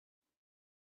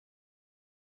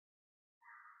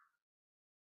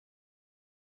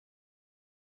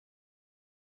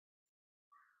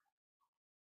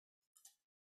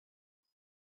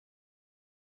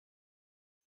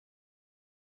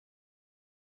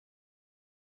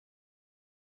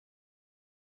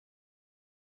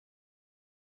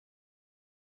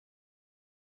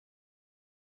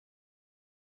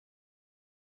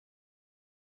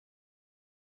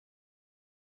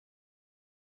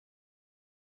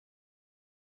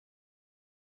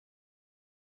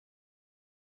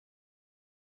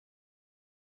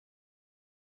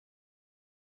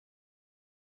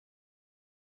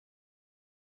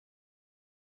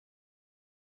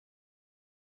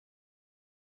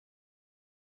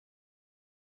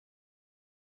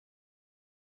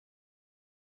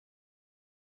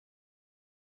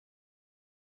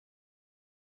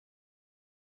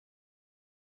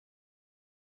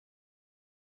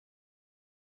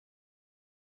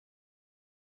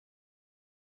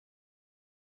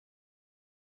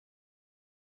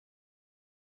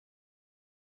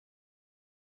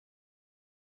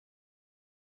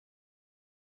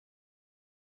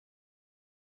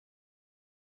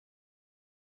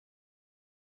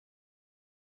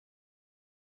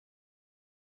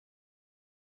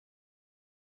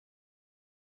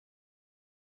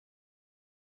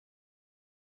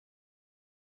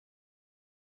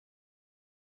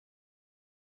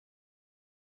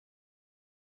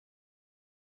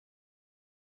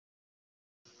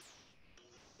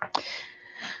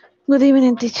Good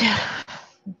evening, teacher.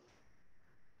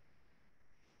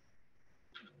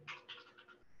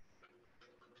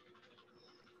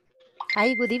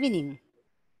 Hi, good evening.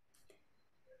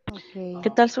 Okay. ¿Qué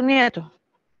tal su nieto?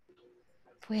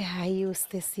 Pues ahí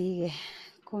usted sigue,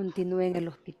 continúe en el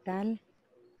hospital,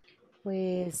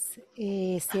 pues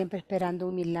siempre esperando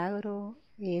un milagro.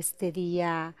 Este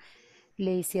día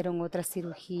le hicieron otra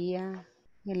cirugía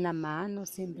en la mano,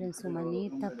 siempre en su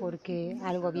manita, porque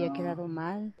algo había quedado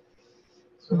mal.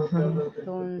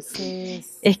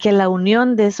 Entonces, Es que la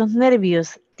unión de esos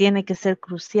nervios tiene que ser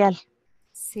crucial.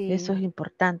 Eso sí, es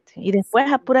importante. Y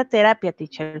después a pura terapia,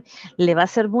 teacher. Le va a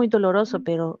ser muy doloroso,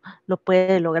 pero lo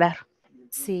puede lograr.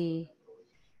 sí,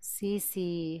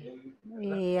 sí,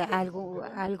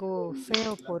 algo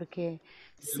feo porque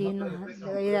sí,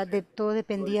 todo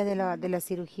dependía de la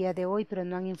cirugía de hoy, pero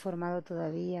no han informado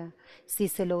todavía si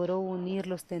se logró unir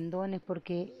los tendones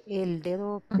porque el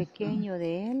dedo pequeño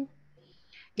de él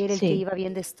era el que Sí. iba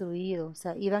bien destruido, o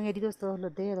sea, iban heridos todos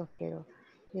los dedos, pero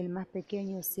el más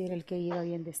pequeño sí era el que iba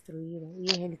bien destruido y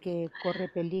es el que corre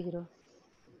peligro.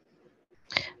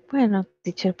 Bueno,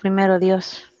 teacher, primero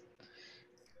Dios.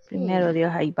 Sí, Primero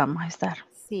Dios, ahí vamos a estar.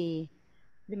 sí,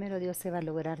 primero Dios se va a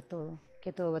lograr todo,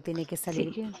 que todo tiene que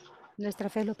salir Sí, bien. Nuestra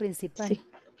fe es lo principal. sí.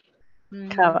 Ujú.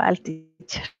 Cabal,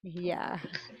 teacher. Yeah.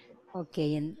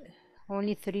 Okay, and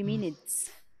only 3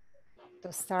 minutes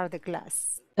to start the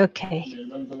class. Okay.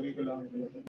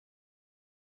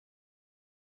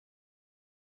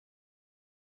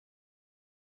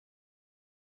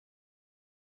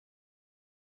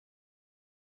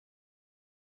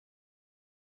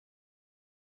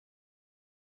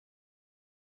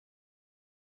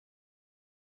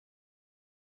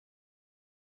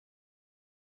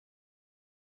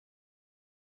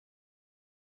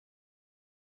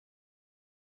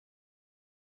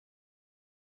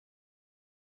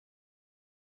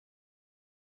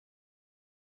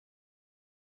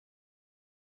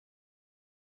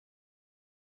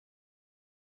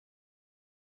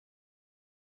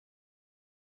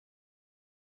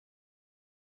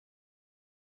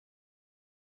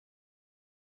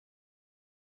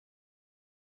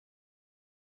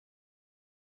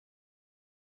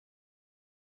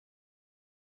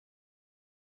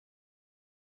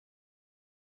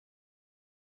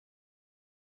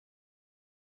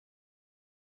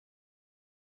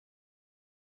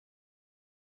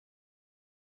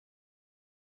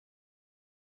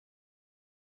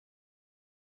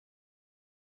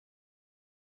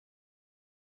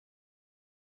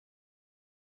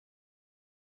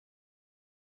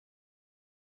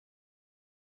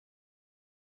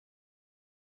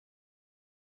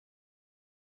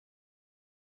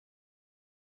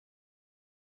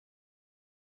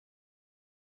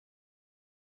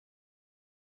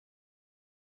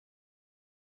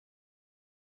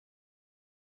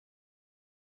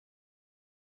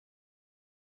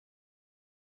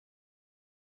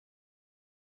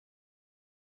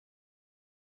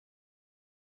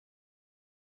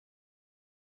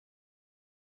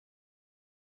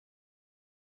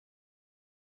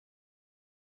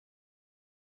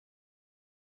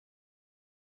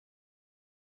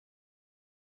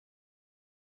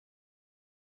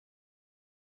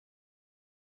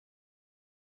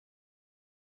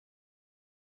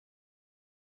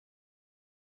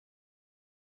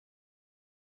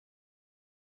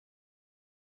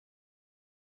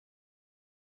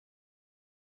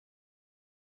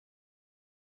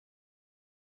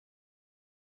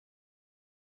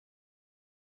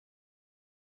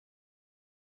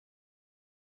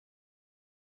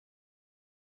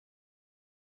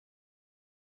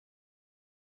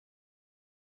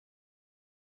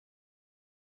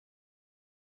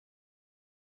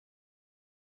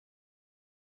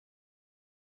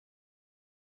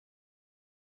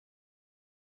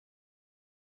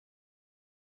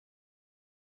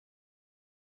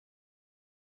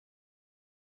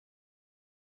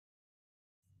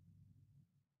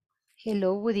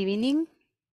 Hello, good evening.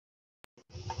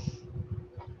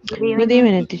 Good Good evening,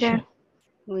 evening, teacher. teacher.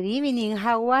 Good evening.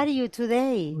 How are you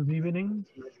today? Good evening.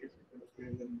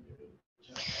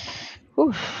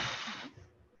 Uf.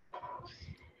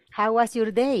 How was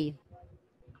your day?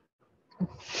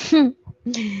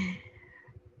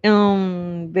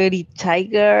 Very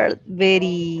tired,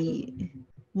 very...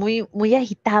 muy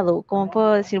agitado. ¿Cómo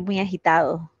puedo decir muy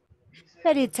agitado?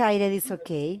 Very tired, it's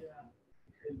okay.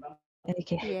 Es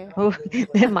que, Yeah.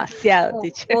 demasiado,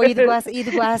 teacher. Oh, it was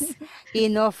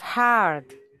enough hard.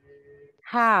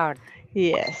 Hard.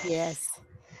 Yes. Yes.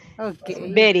 It's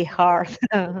Okay. very hard.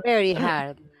 Very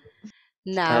hard.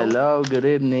 Now, Hello, good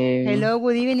evening. hello,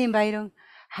 good evening, Byron.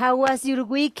 How was your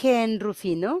weekend,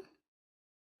 Rufino?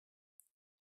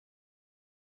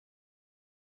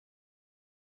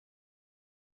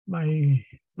 My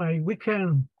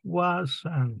weekend was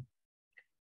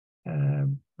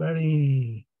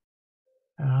very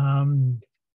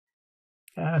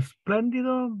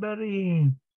splendido,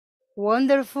 very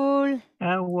Wonderful.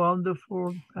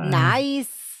 wonderful.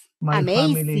 Nice. My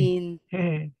Amazing.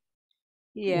 family,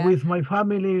 Yeah. with my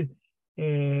family,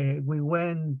 we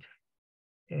went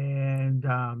and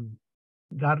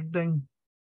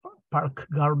park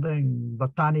garden,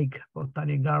 botanic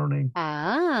garden.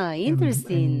 Ah, In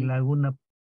interesting. Laguna.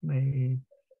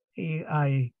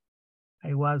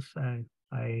 I was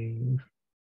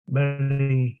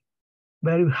very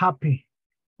very happy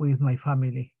with my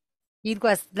family. It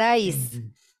was nice.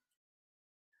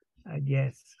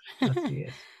 Yes,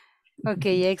 yes.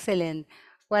 Okay, excellent.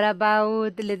 What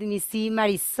about, let me see,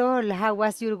 Marisol? How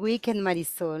was your weekend,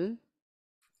 Marisol?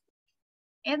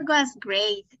 It was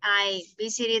great. I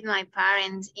visited my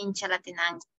parents in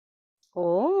Chalatenango.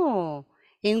 Oh,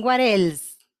 and what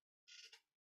else?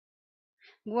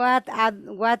 What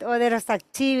other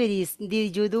activities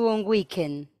did you do on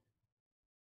weekend?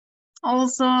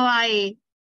 Also, I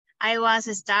was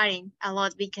studying a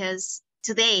lot because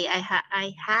today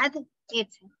I had it.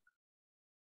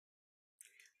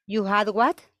 You had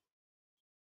what?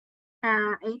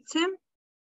 Exam.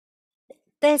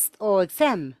 Test or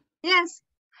exam? Yes.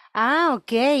 Ah,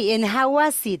 okay. And how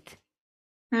was it?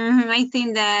 I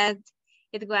think that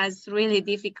it was really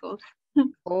difficult.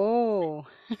 Oh,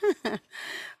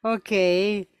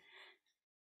 okay.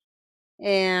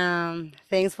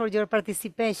 Thanks for your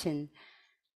participation.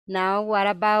 Now, what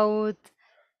about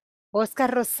Oscar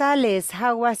Rosales?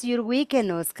 How was your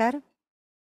weekend, Oscar?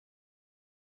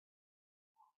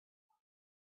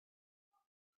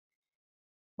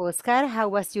 Oscar, how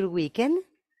was your weekend?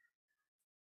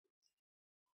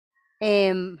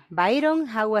 Byron,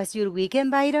 how was your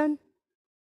weekend, Byron?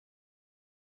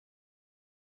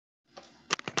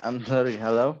 I'm sorry,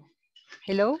 hello?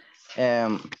 Hello?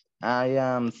 I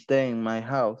am staying in my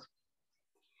house.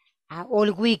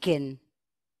 All weekend.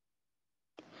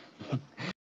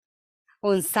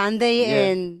 On Sunday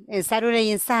Yes. and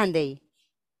Saturday and Sunday.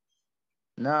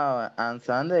 No, on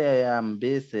Sunday I am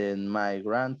visiting my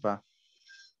grandpa.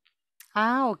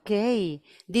 Ah, okay.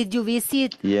 Did you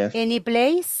visit Yes. any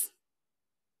place?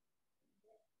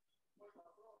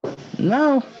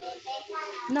 No.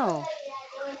 No.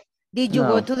 Did you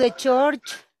go No. to the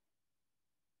church?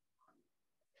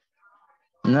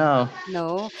 No.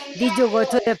 No. Did you go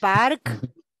to the park?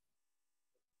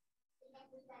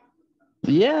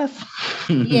 Yes.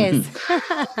 Yes.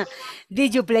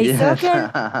 Did you play Yes.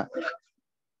 soccer?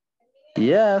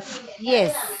 Yes.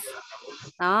 Yes.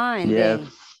 Ah, and Yes.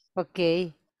 then,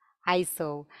 okay, I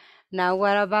saw. Now,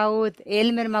 what about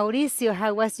Elmer Mauricio?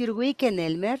 How was your weekend,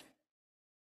 Elmer?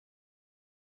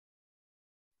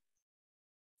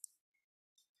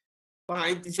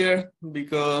 Fine, teacher,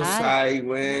 because Hi. I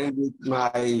went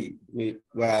with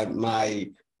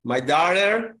my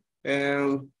daughter,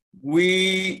 and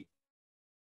we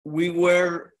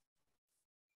were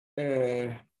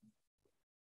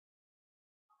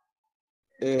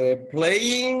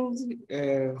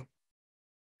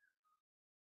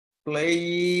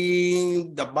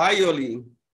playing the violin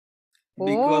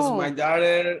because my Oh,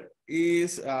 daughter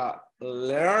is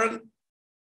learn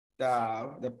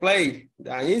the play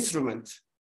the instrument.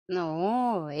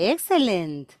 no,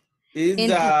 excellent. It's And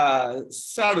the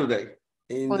Saturday.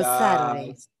 In on the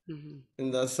Saturday. Mhm.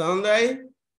 in the Sunday,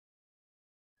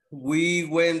 we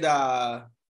went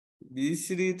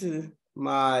visited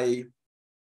my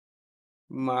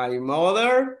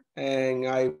mother, and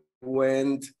I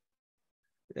went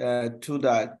to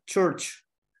the church.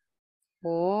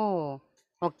 Oh,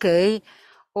 okay.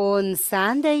 On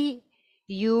Sunday,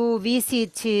 you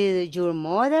visited your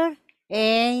mother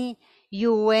and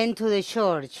you went to the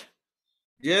church.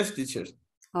 Yes, teacher.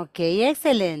 Okay,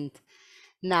 excellent.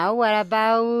 Now, what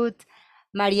about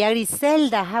Maria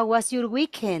Griselda? How was your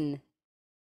weekend?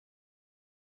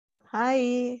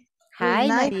 Hi. Good Hi,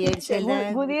 night, Maria teacher.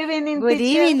 Griselda. Good evening, Good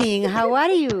teacher. evening. How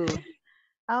are you?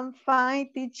 I'm fine,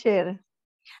 teacher.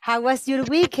 How was your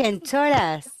weekend? Tell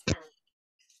us.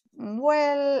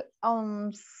 Well,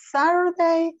 on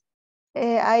Saturday,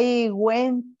 I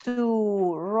went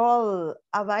to roll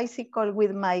a bicycle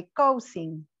with my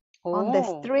cousin on the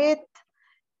Oh, street.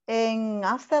 And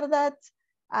after that,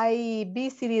 I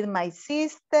visited my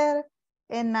sister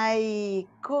and I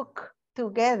cook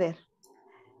together.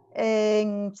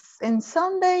 And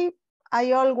Sunday,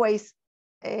 I always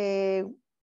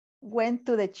went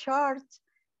to the church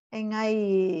and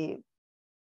I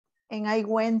and I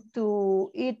went to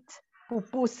eat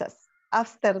pupusas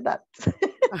after that.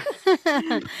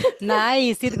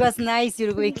 Nice. It was nice,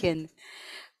 your weekend.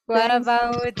 What Thanks.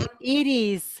 about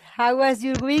Iris? How was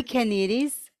your weekend,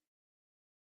 Iris?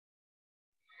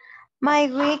 My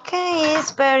weekend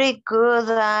is very good.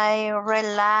 I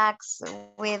relax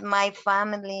with my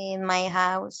family in my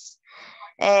house.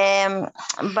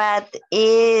 But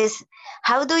is,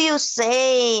 how do you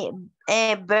say,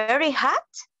 very hot?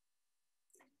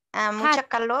 Mucha Hot.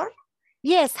 calor.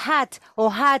 Yes, hot or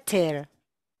hotter.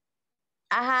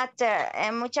 Ajá,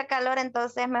 mucha calor,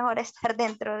 entonces es mejor estar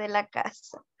dentro de la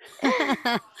casa.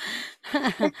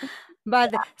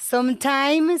 But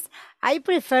sometimes I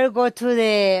prefer go to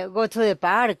the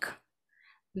park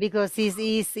because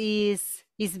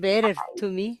it's better to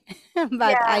me.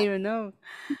 But Yeah. I don't know.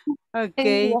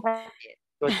 Okay. Yeah.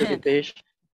 Go to the beach.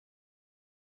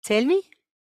 Tell me.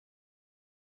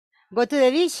 Go to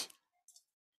the beach.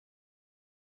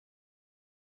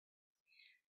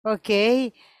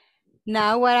 Okay.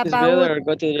 Now what It's about? better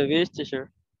go to the beach, teacher.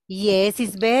 Yes,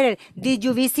 it's better. Did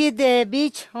you visit the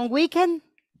beach on weekend?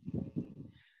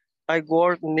 I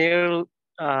work near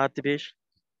the beach.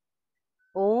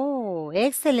 Oh,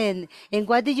 excellent. And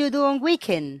what did you do on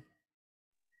weekend?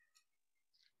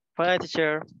 Fine,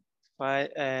 teacher.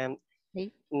 Fine.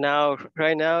 Hey. Now,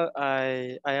 right now,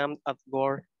 I am at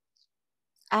work.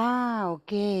 Ah,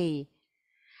 okay.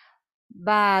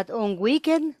 But on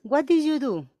weekend, what did you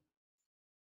do?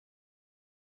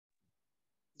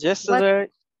 Yesterday,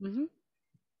 Mhm.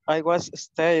 I was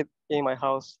stayed in my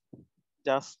house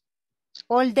just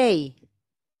All day.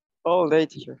 all day,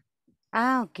 teacher.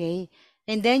 Ah, okay.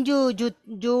 And then you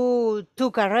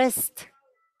took a rest.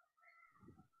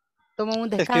 Tomó un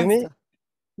Excuse me? descanso.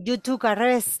 You took a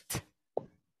rest.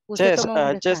 Usted Yes, tomó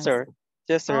un descanso.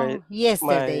 yesterday, Oh,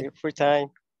 yesterday. my free time.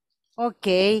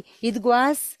 Okay, it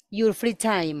was your free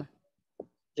time.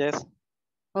 Yes,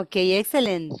 Okay,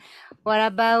 excellent. What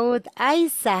about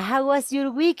Isa? How was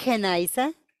your weekend,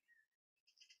 Isa?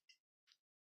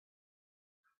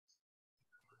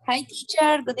 Hi,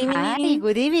 teacher. Good Hi, evening.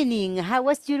 good evening. How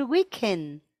was your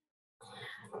weekend?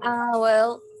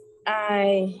 Well,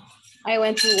 I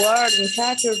went to work on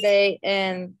Saturday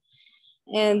and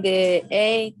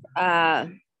the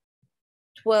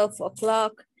 12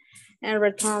 o'clock and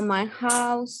returned my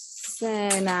house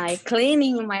and I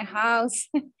cleaning my house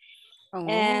Oh,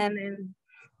 and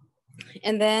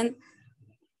then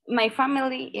my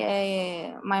family,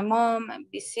 my mom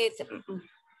visit.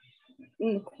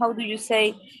 How do you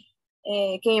say?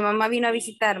 Que mi mamá vino a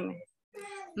visitarme.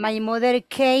 my mother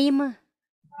came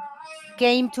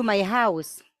to my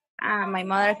house. My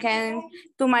mother came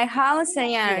to my house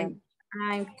and Yeah.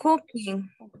 I'm cooking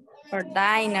for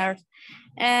dinner.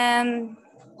 And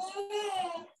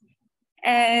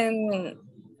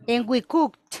And we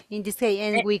cooked in this case,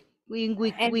 and we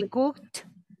cooked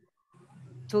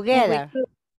together.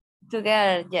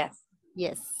 Together, yes.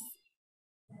 Yes.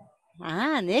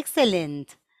 Ah,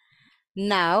 excellent.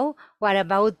 Now, what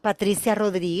about Patricia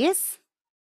Rodriguez?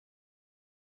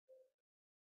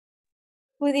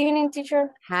 Good evening,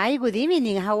 teacher. Hi, good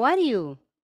evening. How are you?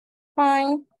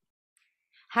 Fine.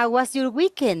 How was your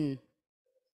weekend?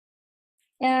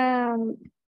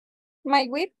 My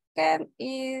weekend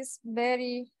is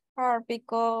very hard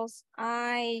because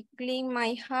I clean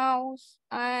my house,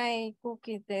 I cook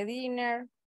the dinner,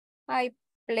 I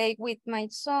play with my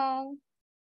son,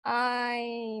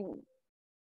 I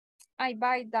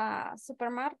buy the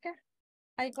supermarket.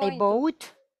 I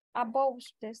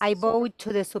bought to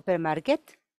the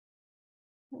supermarket.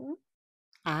 Mhm.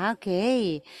 Ah,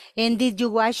 okay. And did you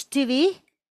watch TV?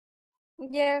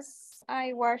 Yes,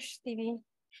 I watch TV.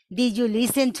 Did you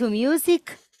listen to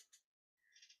music?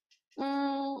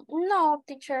 No,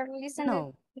 teacher, listen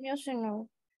No. to music, no.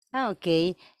 Ah,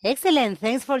 okay. Excellent.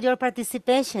 Thanks for your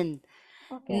participation.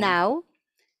 Okay. Now,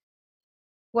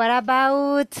 what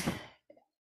about,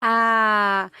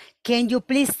 can you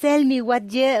please tell me what,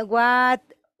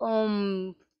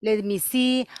 let me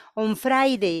see, on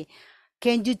Friday,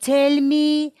 can you tell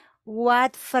me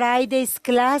what Friday's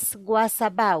class was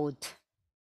about?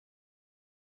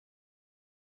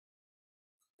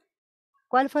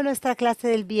 ¿Cuál fue nuestra clase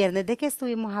del viernes? ¿De qué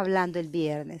estuvimos hablando el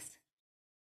viernes?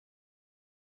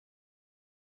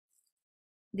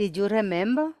 Did you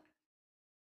remember?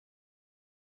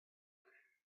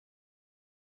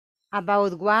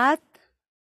 About what?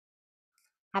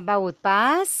 About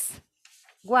past?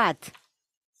 What?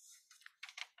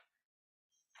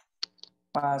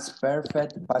 Past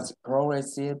perfect, past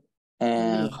progressive,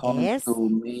 and how Yes. to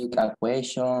make a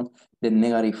question, the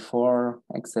negative form,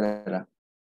 etc.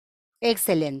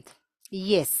 Excellent.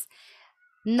 Yes.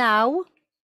 Now,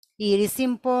 it is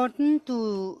important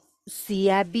to see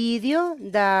a video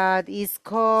that is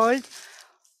called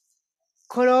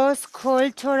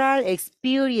Cross-Cultural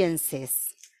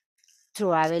Experiences,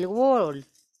 Travel World.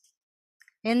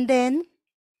 And then,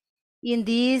 in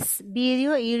this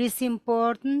video, it is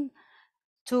important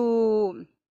to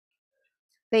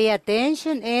pay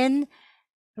attention and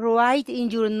write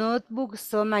in your notebook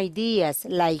some ideas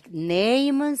like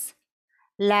names,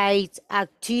 like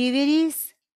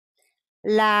activities,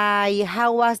 like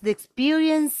how was the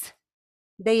experience,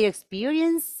 their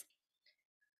experience.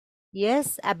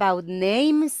 Yes, about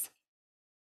names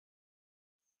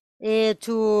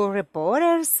to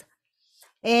reporters.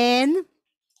 And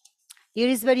it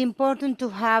is very important to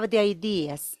have the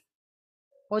ideas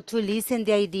or to listen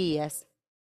the ideas.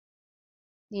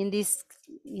 In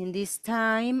this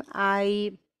time,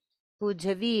 I put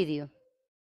the video.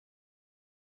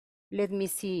 Let me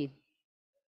see.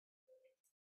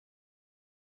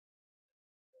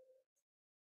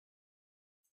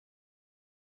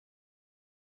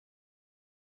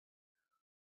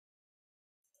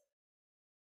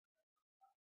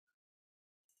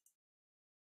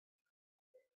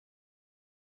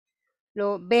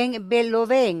 Lo ven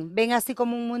así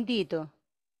como un mundito.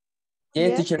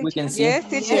 Yes, teacher, we can see. Yes,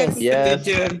 teacher. Yes.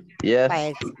 Yes.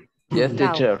 Right. Yes,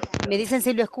 Now, teacher. me dicen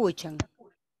si lo escuchan.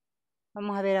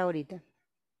 Vamos a ver ahorita.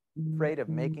 Afraid of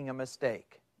making a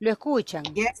mistake. ¿Lo escuchan?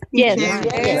 Yes, We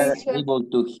teacher. are able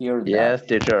to hear that. Yes,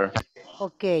 teacher.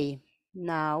 Okay.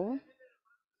 Now,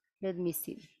 let me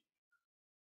see.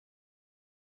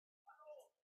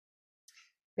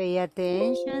 Pay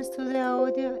attention to the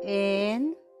audio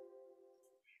and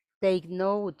take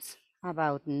notes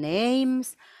about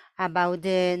names, about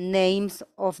the names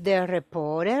of the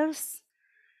reporters,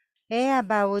 and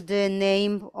about the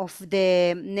name of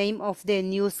the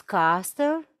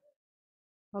newscaster.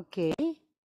 Okay.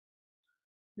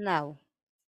 Now,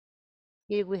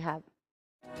 here we have.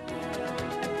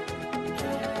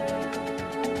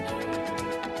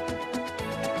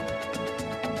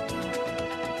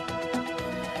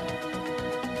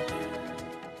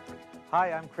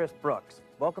 Hi, I'm Chris Brooks.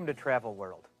 Welcome to Travel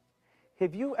World.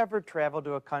 Have you ever traveled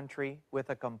to a country with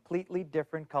a completely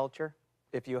different culture?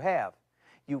 If you have,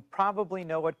 you probably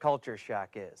know what culture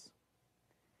shock is.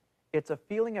 It's a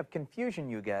feeling of confusion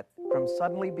you get from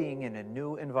suddenly being in a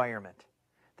new environment.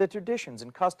 The traditions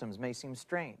and customs may seem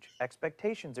strange.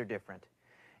 Expectations are different.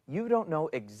 You don't know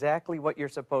exactly what you're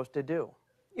supposed to do.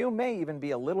 You may even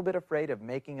be a little bit afraid of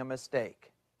making a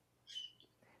mistake.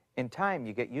 In time,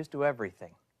 you get used to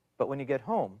everything. But when you get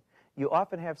home, you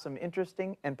often have some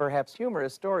interesting and perhaps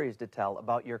humorous stories to tell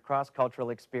about your cross-cultural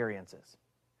experiences.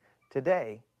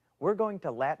 Today, we're going to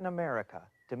Latin America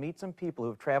to meet some people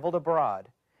who've traveled abroad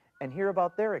and hear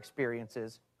about their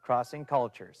experiences crossing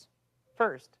cultures.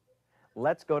 First,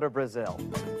 let's go to Brazil.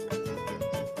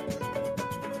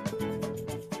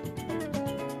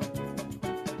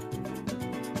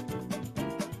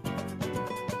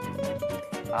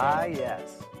 Ah,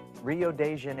 yes, Rio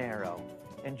de Janeiro.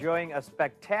 Enjoying a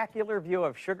spectacular view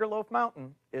of Sugarloaf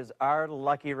Mountain is our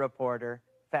lucky reporter,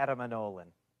 Fatima Nolan.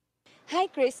 Hi,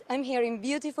 Chris. I'm here in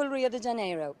beautiful Rio de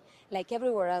Janeiro. Like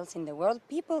everywhere else in the world,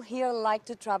 people here like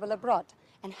to travel abroad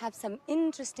and have some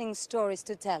interesting stories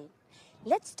to tell.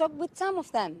 Let's talk with some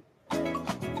of them.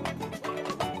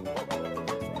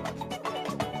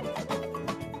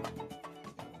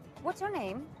 What's your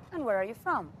name and where are you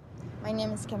from? My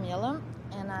name is Camila,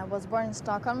 and I was born in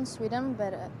Stockholm, Sweden,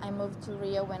 but I moved to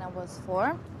Rio when I was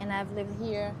 4, and I've lived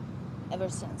here ever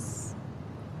since.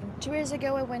 2 years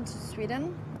ago, I went to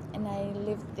Sweden, and I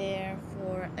lived there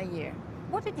for a year.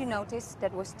 What did you notice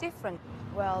that was different?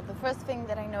 Well, the first thing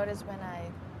that I noticed when I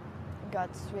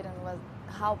got to Sweden was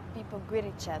how people greet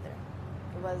each other.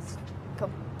 It was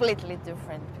completely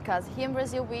different, because here in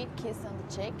Brazil, we kiss on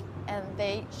the cheek, and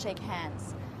they shake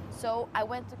hands. So I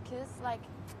went to kiss,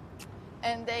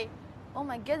 and they, oh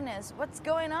my goodness, what's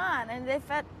going on? And they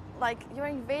felt like you're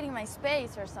invading my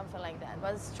space or something like that. It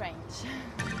was strange.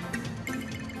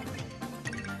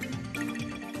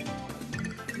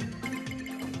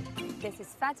 This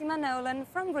is Fatima Nolan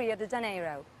from Rio de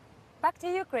Janeiro. Back to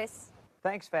you, Chris.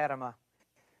 Thanks, Fatima.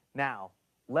 Now,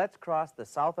 let's cross the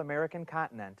South American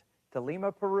continent to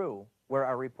Lima, Peru, where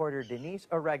our reporter Denise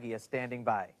Oregui is standing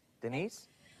by. Denise?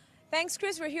 Thanks,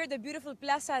 Chris. We're here at the beautiful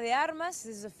Plaza de Armas.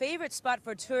 This is a favorite spot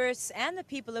for tourists and the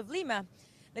people of Lima.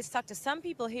 Let's talk to some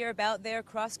people here about their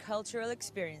cross-cultural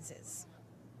experiences.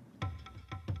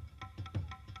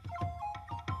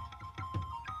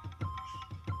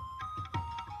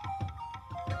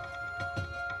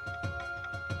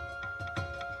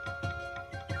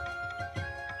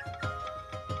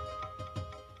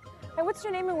 Hey, what's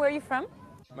your name and where are you from?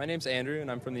 My name's Andrew,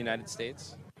 and I'm from the United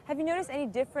States. Have you noticed any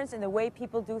difference in the way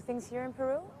people do things here in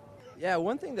Peru? Yeah,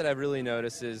 one thing that I've really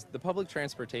noticed is the public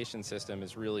transportation system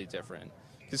is really different.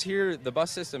 Because here, the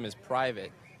bus system is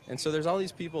private, and so there's all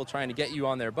these people trying to get you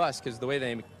on their bus, because the way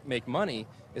they make money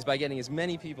is by getting as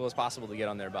many people as possible to get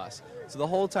on their bus. So the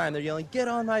whole time they're yelling, "Get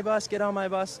on my bus, get on my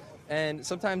bus," and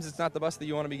sometimes it's not the bus that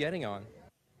you want to be getting on.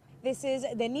 This is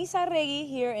Denise Arregui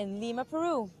here in Lima,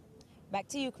 Peru. Back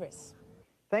to you, Chris.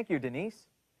 Thank you, Denise.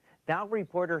 Now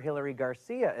reporter Hilary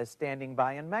Garcia is standing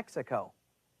by in Mexico,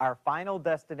 our final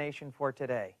destination for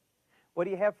today. What do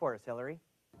you have for us, Hilary?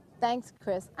 Thanks,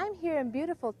 Chris. I'm here in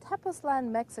beautiful Tepoztlan,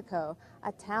 Mexico,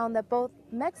 a town that both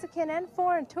Mexican and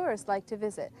foreign tourists like to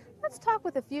visit. Let's talk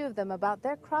with a few of them about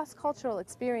their cross-cultural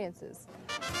experiences.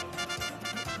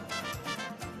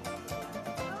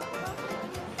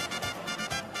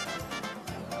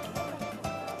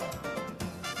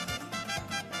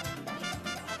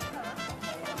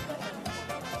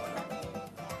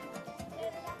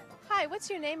 Hi,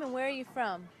 what's your name and where are you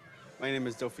from? My name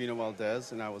is Delfino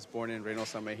Valdez, and I was born in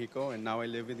Reynosa, Mexico, and now I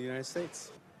live in the United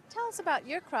States. Tell us about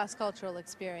your cross-cultural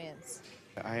experience.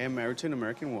 I am married to an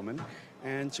American woman,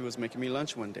 and she was making me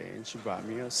lunch one day, and she brought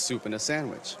me a soup and a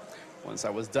sandwich. Once I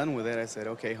was done with it, I said,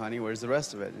 "Okay, honey, where's the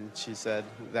rest of it?" And she said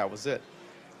that was it.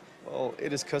 Well,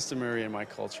 it is customary in my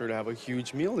culture to have a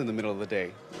huge meal in the middle of the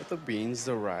day, with the beans,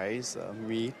 the rice,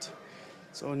 meat.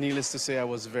 So needless to say, I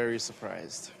was very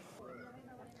surprised.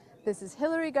 This is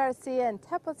Hilary Garcia in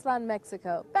Tepoztlan,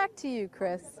 Mexico. Back to you,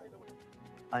 Chris.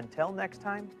 Until next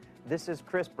time, this is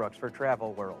Chris Brooks for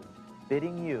Travel World,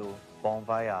 bidding you bon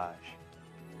voyage.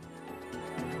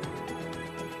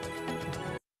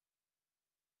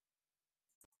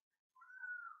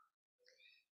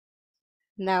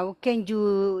 Now, can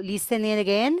you listen it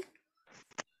again?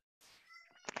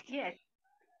 Yes.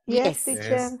 Yes, teacher.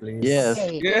 Yes, please. Yes.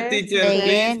 Okay. Yes, teacher, Say please.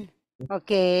 again.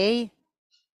 Okay.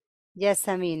 Just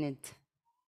a minute.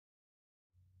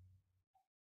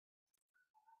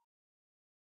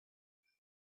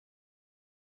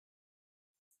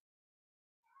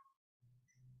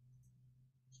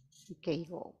 Okay,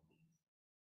 go.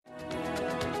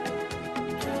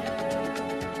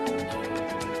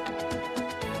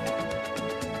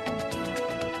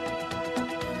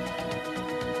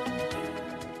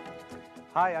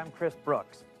 Hi, I'm Chris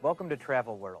Brooks. Welcome to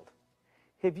Travel World.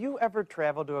 Have you ever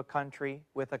traveled to a country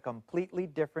with a completely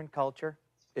different culture?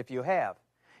 If you have,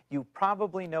 you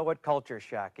probably know what culture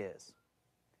shock is.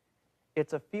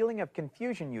 It's a feeling of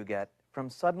confusion you get from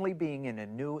suddenly being in a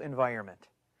new environment.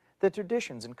 The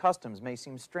traditions and customs may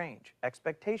seem strange.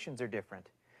 Expectations are different.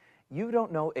 You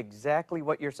don't know exactly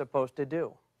what you're supposed to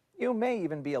do. You may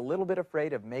even be a little bit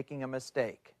afraid of making a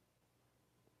mistake.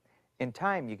 In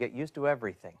time, you get used to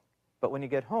everything. But when you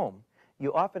get home,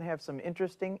 you often have some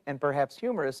interesting and perhaps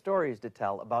humorous stories to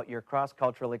tell about your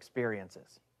cross-cultural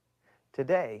experiences.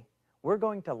 Today, we're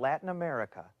going to Latin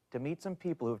America to meet some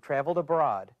people who've traveled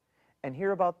abroad and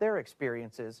hear about their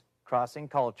experiences crossing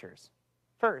cultures.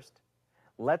 First,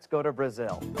 let's go to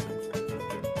Brazil.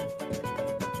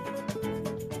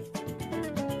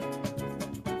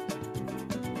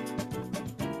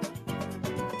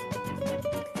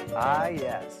 Ah,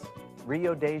 yes,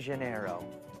 Rio de Janeiro.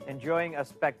 Enjoying a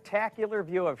spectacular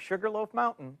view of Sugarloaf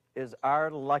Mountain is our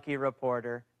lucky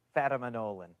reporter, Fatima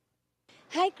Nolan.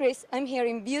 Hi, Chris. I'm here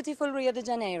in beautiful Rio de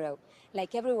Janeiro.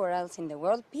 Like everywhere else in the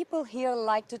world, people here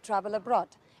like to travel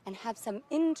abroad and have some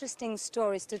interesting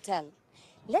stories to tell.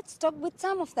 Let's talk with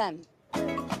some of them.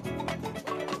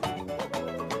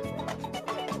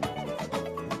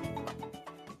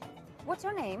 What's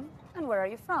your name and where are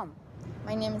you from?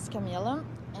 My name is Camila,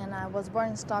 and I was born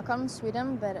in Stockholm,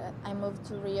 Sweden, but I moved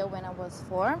to Rio when I was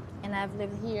 4, and I've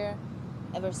lived here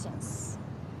ever since.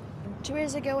 2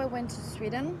 years ago, I went to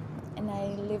Sweden, and I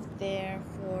lived there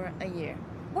for a year.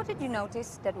 What did you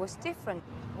notice that was different?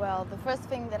 Well, the first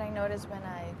thing that I noticed when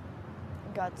I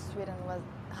got to Sweden was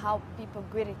how people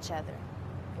greet each other.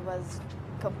 It was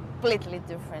completely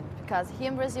different, because here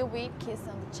in Brazil, we kiss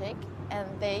on the cheek, and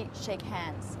they shake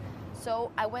hands.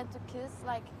 So I went to kiss,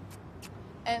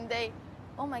 and they,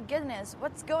 "Oh my goodness,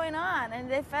 what's going on?" And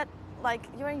they felt like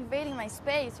you're invading my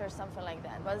space or something like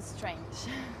that. It was strange.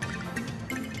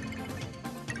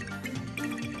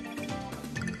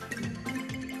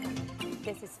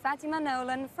 This is Fatima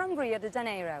Nolan from Rio de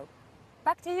Janeiro.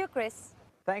 Back to you, Chris.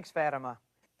 Thanks, Fatima.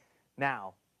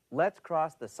 Now, let's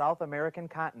cross the South American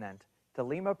continent to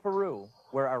Lima, Peru,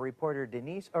 where our reporter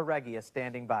Denise Arregui is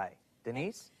standing by.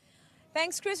 Denise?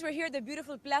 Thanks, Chris. We're here at the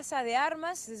beautiful Plaza de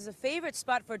Armas. This is a favorite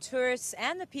spot for tourists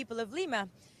and the people of Lima.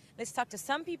 Let's talk to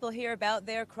some people here about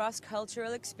their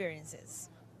cross-cultural experiences.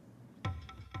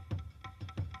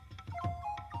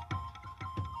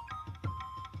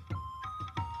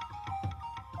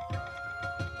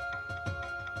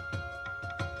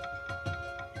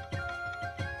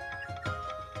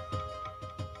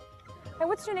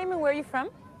 what's your name and where are you from?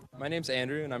 My name's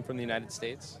Andrew, and I'm from the United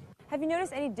States. Have you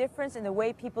noticed any difference in the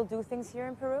way people do things here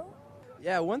in Peru?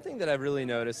 Yeah, one thing that I've really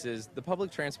noticed is the public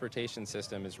transportation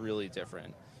system is really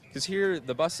different. Because here,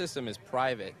 the bus system is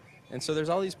private, and so there's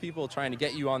all these people trying to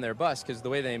get you on their bus, because the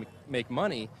way they make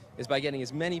money is by getting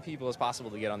as many people as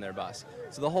possible to get on their bus.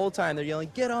 So the whole time they're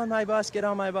yelling, "Get on my bus, get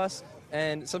on my bus,"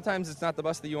 and sometimes it's not the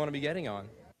bus that you want to be getting on.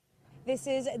 This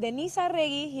is Denise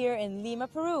Arregui here in Lima,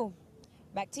 Peru.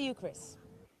 Back to you, Chris.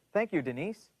 Thank you,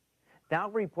 Denise. Now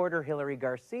reporter Hilary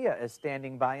Garcia is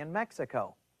standing by in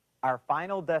Mexico, our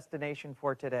final destination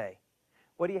for today.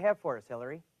 What do you have for us,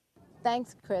 Hilary?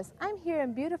 Thanks, Chris. I'm here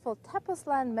in beautiful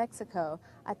Tepoztlan, Mexico,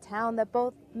 a town that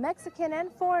both Mexican and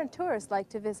foreign tourists like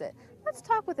to visit. Let's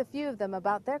talk with a few of them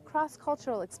about their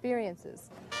cross-cultural experiences.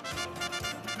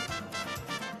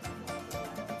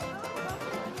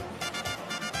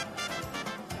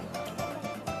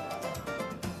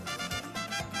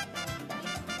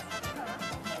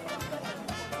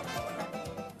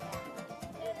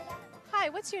 Hi,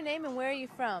 what's your name and where are you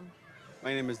from?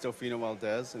 My name is Delfino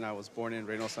Valdez, and I was born in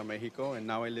Reynosa, Mexico, and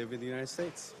now I live in the United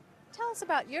States. Tell us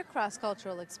about your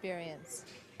cross-cultural experience.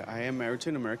 I am married to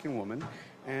an American woman,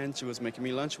 and she was making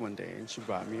me lunch one day, and she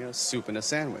brought me a soup and a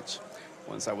sandwich.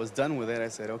 Once I was done with it, I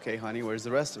said, "Okay, honey, where's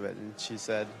the rest of it?" And she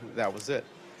said that was it.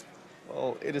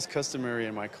 Well, it is customary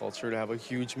in my culture to have a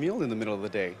huge meal in the middle of the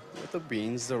day with the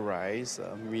beans, the rice,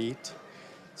 meat.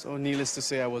 So needless to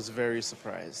say, I was very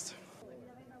surprised.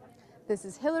 This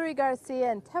is Hilary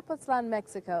Garcia in Tepoztlan,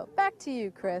 Mexico. Back to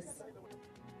you, Chris.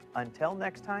 Until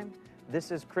next time,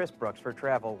 this is Chris Brooks for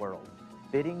Travel World,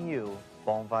 bidding you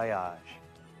bon voyage.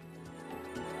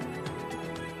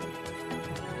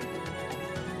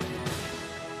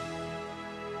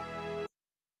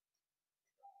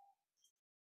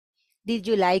 Did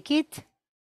you like it?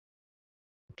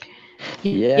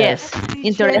 Yes,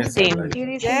 interesting. It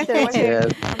is Yes. interesting Yes.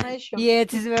 information. Yeah,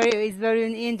 it's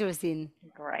very interesting.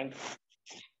 Great.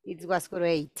 It was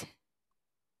great.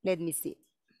 Let me see.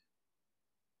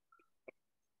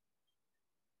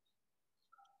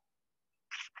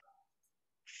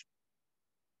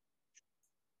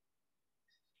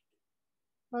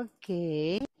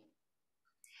 Okay.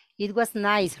 It was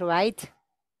nice, right?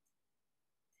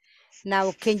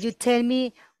 Now, can you tell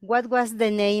me what was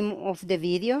the name of the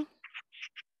video?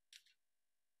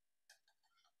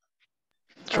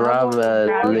 Traveling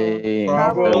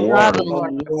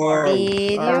the world.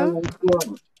 Video.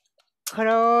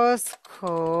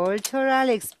 Cross-cultural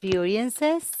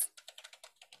experiences.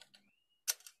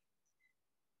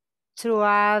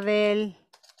 Travel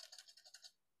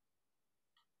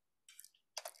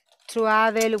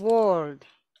world.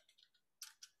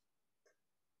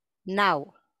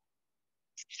 Now,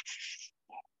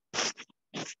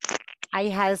 I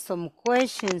have some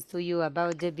questions to you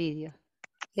about the video.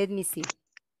 Let me see.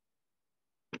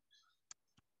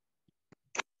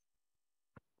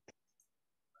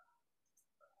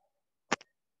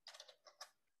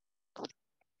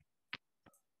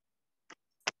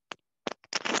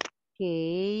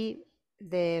 Okay,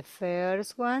 the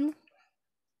first one.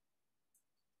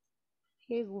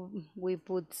 Okay, we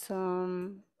put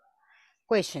some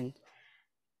questions.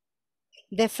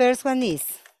 The first one is,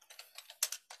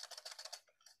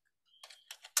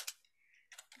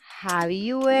 have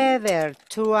you ever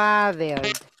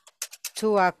traveled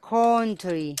to a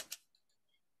country?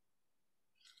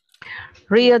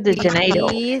 Rio de Janeiro.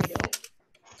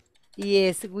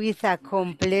 With a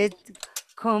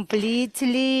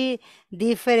completely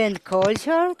different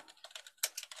culture?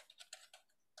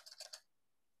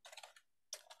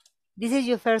 This is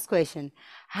your first question.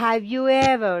 Have you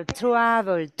ever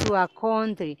traveled to a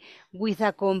country with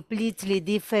a completely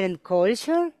different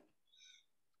culture?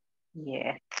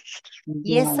 Yes.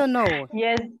 Yes or no?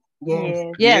 Yes.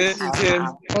 Yes. Yes.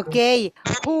 Yes. Okay.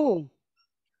 Who?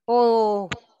 Or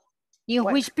in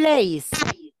which place?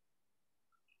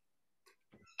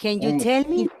 Can you tell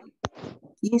me?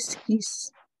 Yes.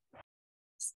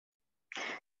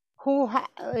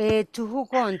 To who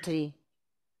country?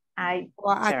 ¿A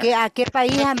 ¿A qué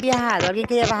país han viajado? ¿Alguien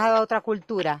que haya viajado a otra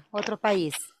cultura, otro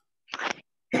país?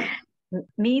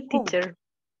 Me, teacher.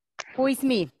 Who is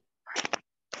me?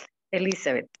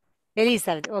 Elizabeth.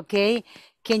 Elizabeth, okay.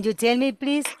 Can you tell me,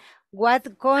 please,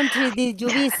 what country did you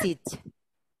visit?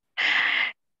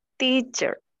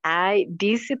 Teacher, I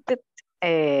visited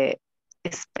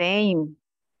Spain.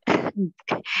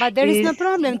 But there is no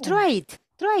problem. Try it.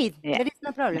 Yeah. There is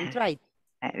no problem. Try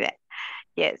it.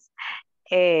 Yes.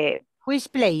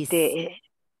 Which place?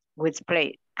 Which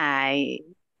place? I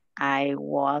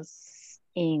was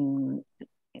in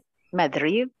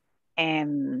Madrid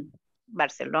and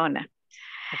Barcelona.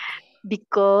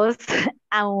 because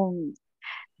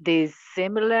the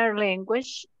similar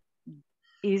language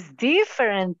is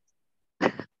different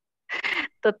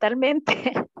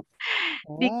totalmente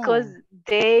because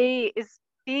they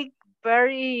speak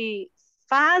very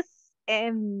fast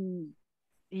and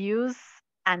use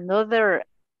another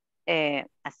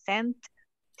accent.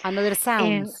 Another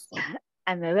sounds.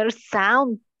 Another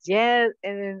sound, yes.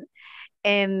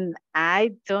 And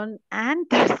I don't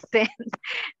understand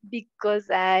because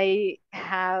I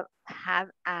have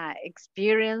had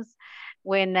experience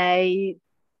when I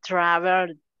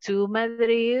traveled to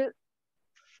Madrid,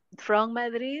 from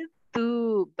Madrid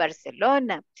to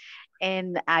Barcelona.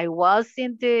 And I was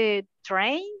in the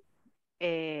train,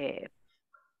 the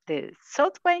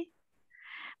subway,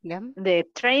 the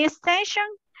train station,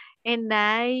 and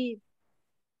I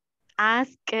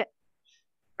asked,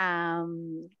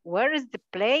 where is the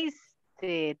place,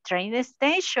 the train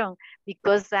station?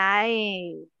 Because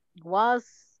I was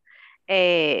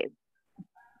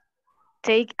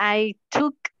I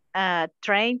took a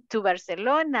train to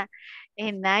Barcelona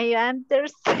and I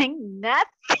understand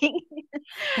nothing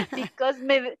because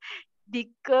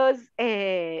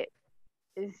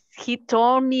he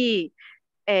told me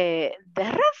the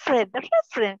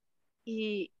reference.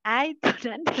 I don't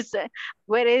understand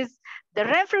where is the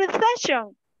reference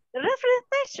station,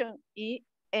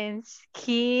 and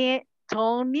he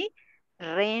told me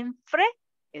Renfre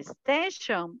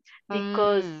station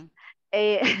because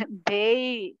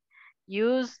they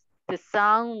use the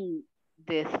sound,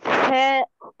 the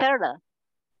third,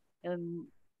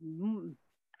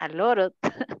 a lot of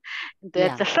the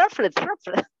reference.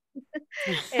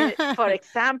 For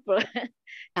example,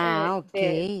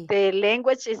 the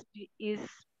language is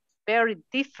very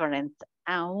different.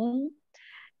 Aún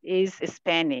is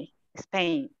Spanish.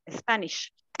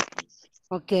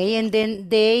 Okay, and then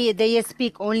they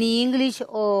speak only English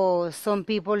or some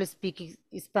people speak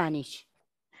Spanish?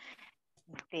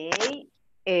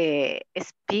 They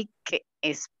speak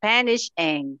Spanish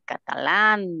and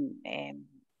Catalan and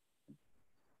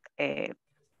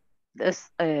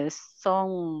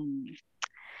some,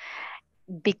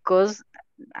 because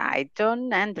I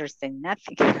don't understand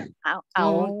nothing.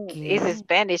 It's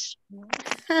Spanish.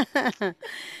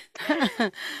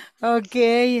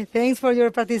 Okay, thanks for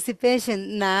your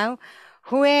participation. Now,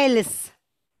 who else?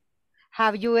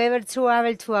 Have you ever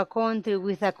traveled to a country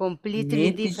with a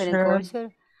completely different culture?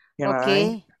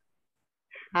 Okay.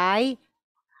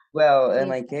 Well, in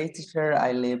my case, teacher,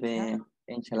 I live in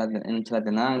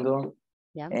Chalatenango,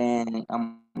 and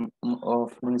I'm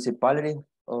of municipality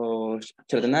of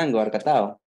Chalatenango,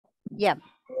 Arcatao. Yeah.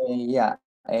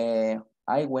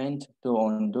 I went to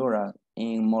Honduras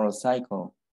in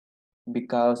motorcycle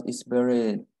because it's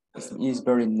very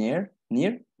near,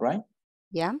 right?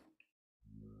 Yeah.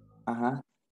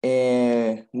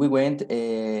 We went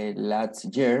last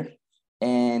year,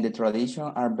 and the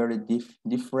traditions are very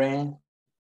different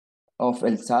of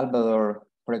El Salvador.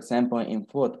 For example, in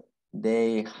food,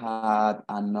 they had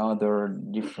another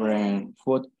different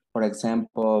food. For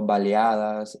example,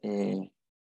 baleadas,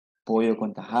 pollo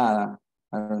con tajada.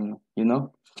 I don't know, you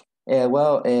know.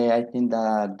 I think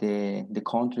that the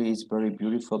country is very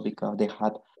beautiful because they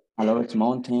had a lot of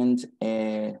mountains,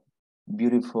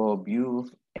 beautiful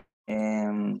views,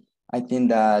 and I think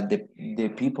that the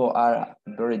people are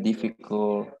very different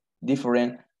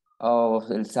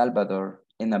of El Salvador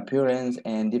in appearance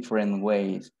and different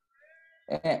ways.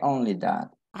 Only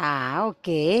that.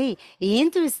 Okay,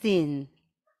 interesting.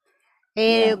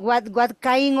 What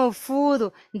kind of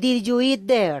food did you eat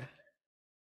there?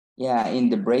 Yeah, in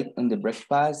the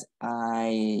breakfast,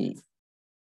 I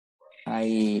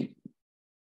eat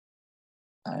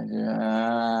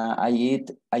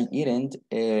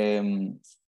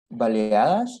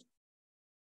baleadas.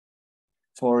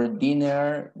 For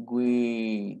dinner,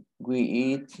 we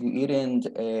eat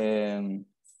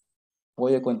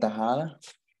pollo con tajada.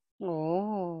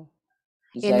 Oh.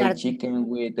 It's like chicken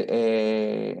with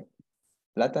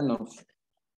plátano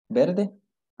verde.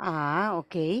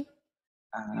 Okay.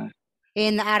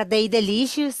 And are they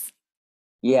delicious?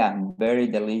 Yeah, very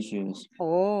delicious.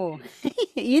 Oh,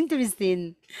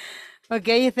 interesting.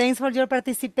 Okay, thanks for your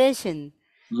participation.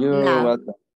 You're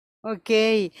welcome.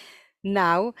 Okay,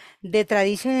 now the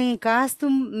tradition and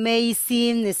custom may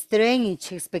seem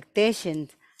strange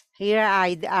expectations. Here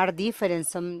are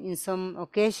different in some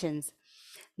occasions.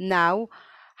 Now,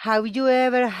 have you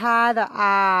ever had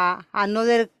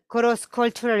another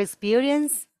cross-cultural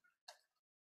experience?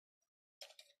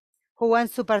 Who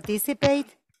wants to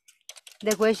participate?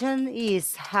 The question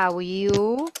is, have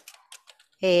you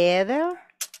ever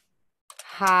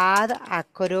had a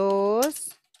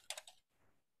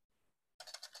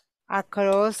A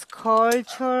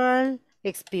cross-cultural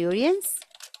experience?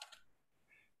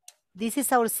 This is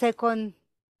our second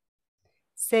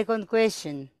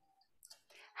question.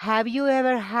 Have you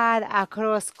ever had a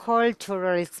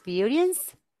cross-cultural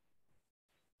experience?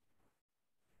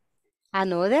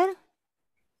 Another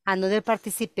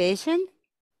participation?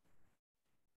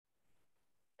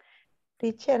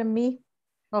 Teacher, me.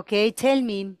 Okay, tell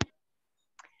me.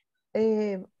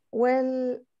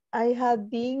 Well, I have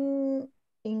been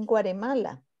in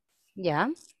Guatemala. Yeah.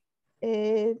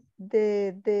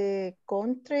 The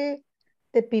country,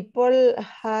 the people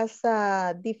has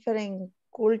a different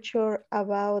culture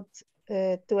about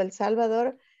to El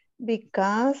Salvador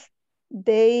because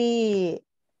they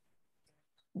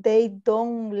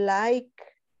don't like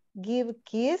give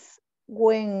kiss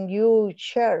when you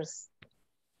shares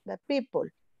the people.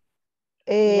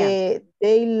 Yeah.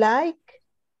 They like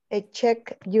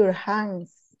check your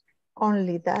hands,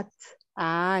 only that.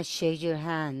 Shake your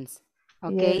hands.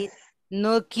 Okay. Yes.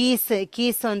 No kiss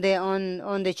on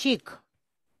the cheek.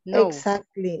 No.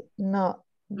 Exactly. No,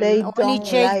 they Only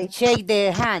don't like. shake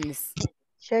the hands.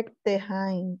 Check the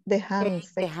hands. Shake the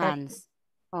Exactly. hands.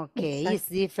 Okay, Exactly. it's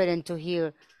different to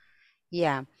here.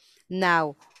 Yeah.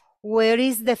 Now, where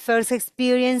is the first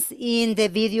experience in the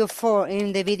video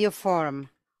form?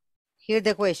 Here's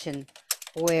the question.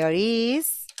 Where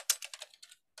is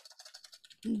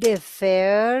the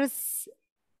first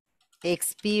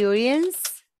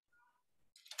experience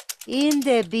in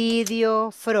the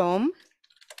video from?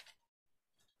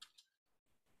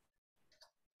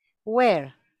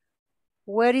 Where?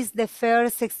 Where is the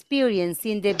first experience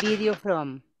in the video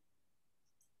from?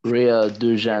 Rio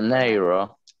de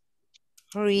Janeiro.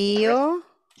 Rio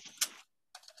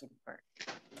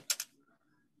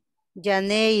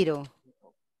Janeiro.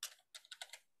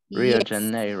 Rio Yes,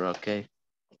 Janeiro, okay.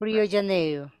 Rio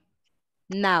Janeiro.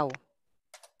 Now,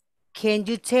 can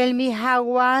you tell me how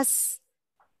was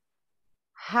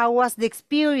the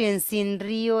experience in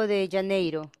Rio de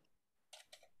Janeiro?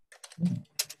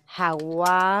 How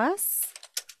was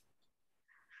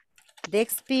the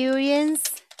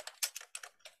experience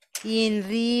in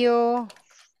Rio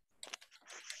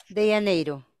de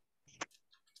Janeiro?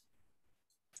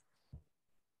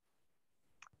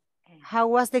 How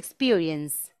was the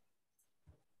experience?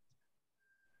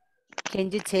 Can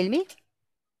you tell me?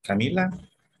 Camila.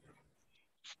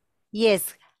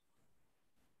 Yes.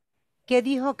 ¿Qué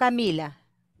dijo Camila?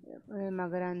 Más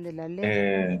grande la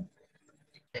letra.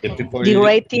 The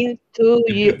rating to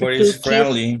you people is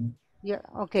friendly. Yeah,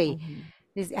 okay.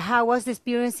 How was the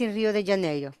experience in Rio de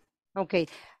Janeiro? Okay.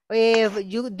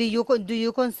 Do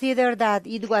you consider that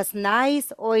it was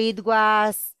nice or it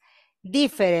was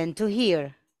different to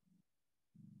hear?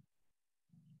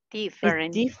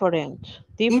 Different. It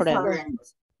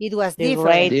was The different.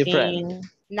 rating.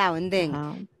 Now and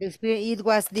then. The experience, it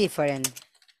was different.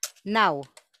 Now,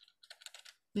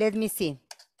 let me see.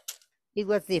 It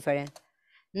was different.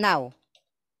 Now,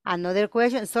 another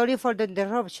question. Sorry for the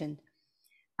interruption.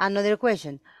 Another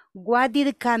question. What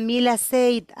did Camila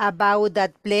say about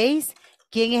that place?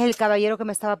 ¿Quién es el caballero que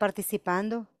me estaba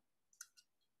participando?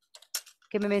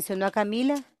 ¿Que me mencionó a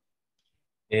Camila?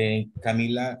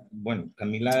 Camila,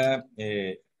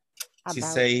 she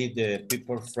said the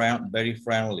people very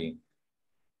friendly.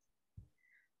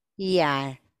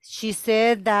 Yeah, she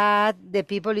said that the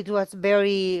people, it was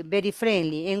very, very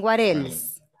friendly. And what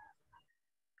else?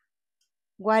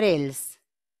 What else?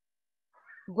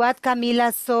 What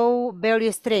Camila saw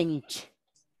very strange?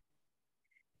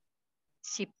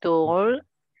 She told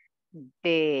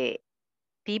the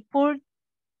people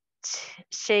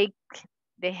shake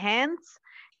the hands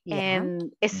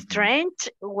and strange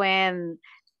when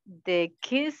the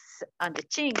kiss on the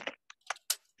cheek.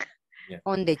 Yeah.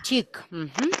 On the cheek.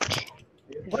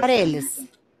 What else?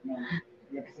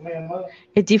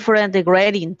 A different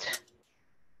gradient.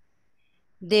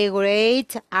 The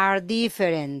grades are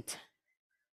different.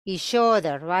 Each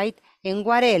other, right? And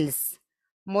what else?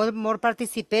 More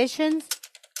participations?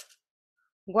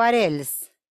 What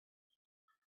else?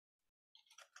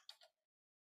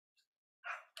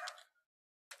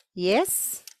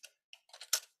 Yes?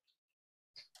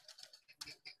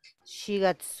 She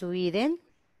got Sweden.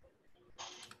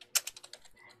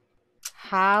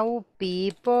 How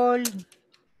people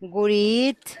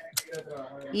greet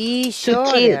each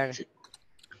other.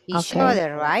 Each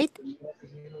other, right?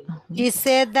 She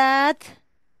said that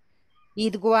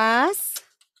it was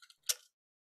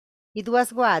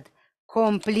what?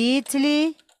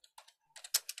 Completely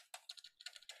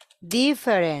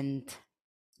different.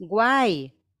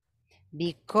 Why?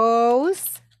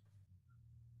 Because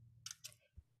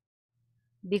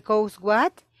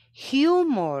what?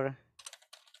 Humor.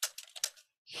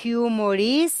 humor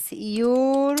is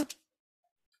your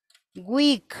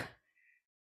week.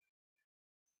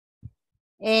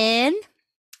 And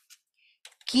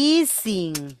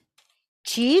kissing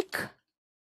cheek.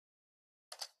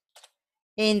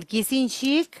 And kissing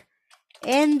cheek.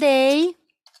 And they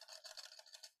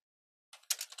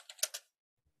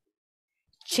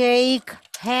shake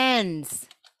hands.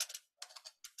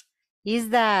 Is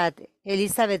that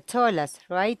Elizabeth told us,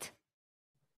 right?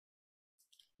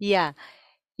 Yeah,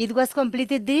 it was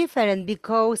completely different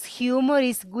because humor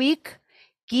is weak,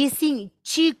 kissing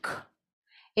cheek,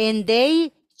 and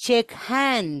they shake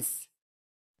hands.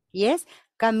 Yes,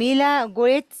 Camila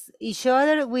greets each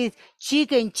other with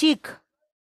cheek and cheek,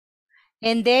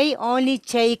 and they only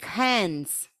shake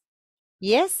hands.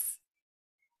 Yes?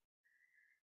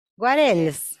 What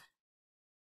else?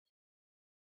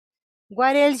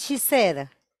 What else she said?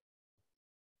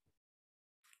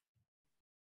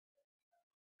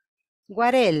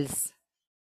 What else?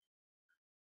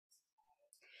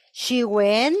 She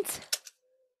went,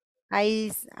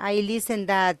 I listened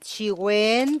that she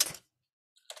went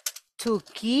to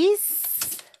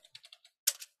kiss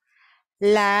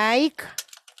like,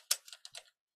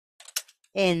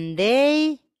 and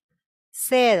they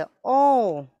said,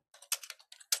 oh,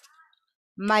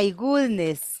 my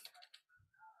goodness.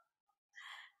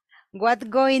 What's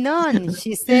going on?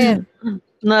 She said.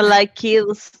 Not like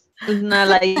kids, not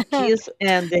like kids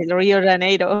and the Rio de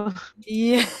Janeiro.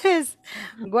 Yes,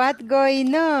 what's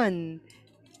going on?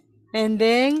 And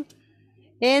then,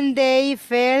 and they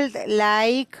felt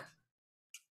like,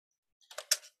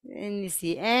 let me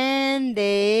see, and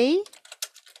they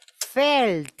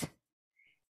felt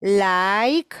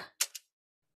like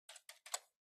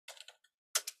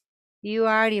you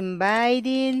are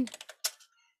invading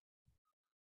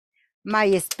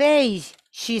my space,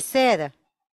 she said,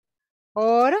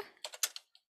 or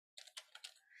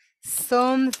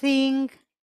something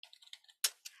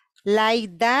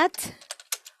like that.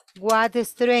 What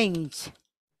strange.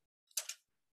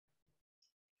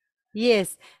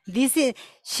 Yes, this is,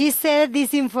 she said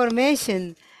this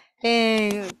information,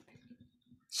 and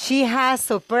she has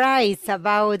surprise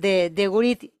about the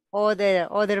great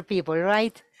other people,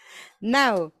 right?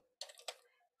 Now,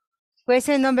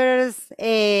 question number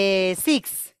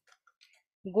 6.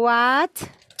 What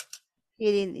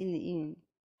in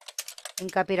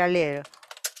capital letter?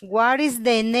 What is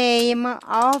the name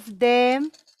of the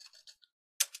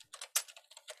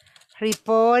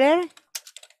reporter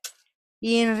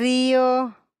in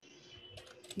Rio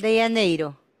de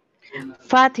Janeiro?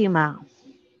 Fatima.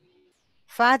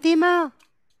 Fatima?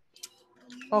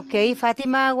 Okay,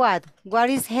 Fatima what? What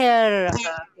is her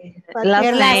Last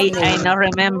name, I name? don't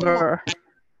remember.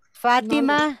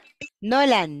 Fatima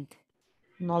Noland.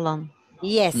 Nolan.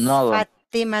 Yes, Nolan.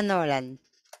 Fatima Noland.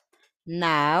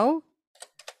 Now,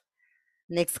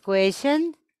 next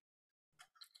question.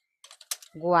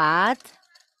 What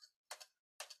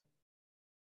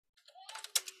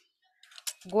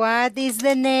is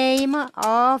the name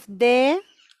of the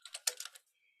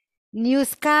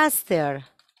newscaster?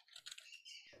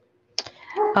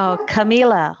 Oh,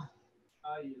 Camila.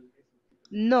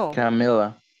 No.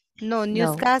 Camila. No,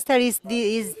 newscaster is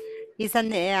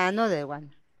another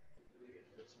one.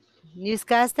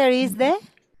 Newscaster is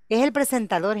es el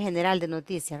presentador general de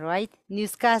noticias, right?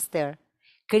 Newscaster.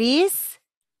 Chris,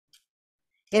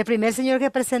 el primer señor que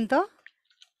presentó.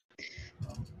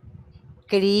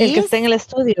 Chris. El que está en el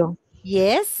estudio.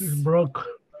 Yes. Brooke.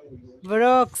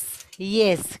 Brooks.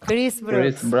 Yes, Chris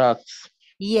Brooks. Chris Brooks.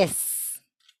 Yes.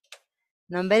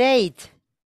 Number 8.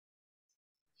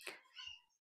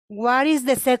 What is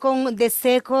the second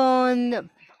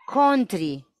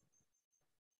country?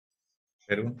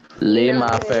 Perú.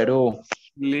 Lima, Peru.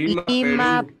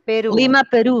 Lima, Peru. Lima,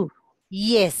 Peru.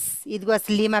 Yes, it was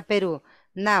Lima, Peru.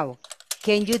 Now,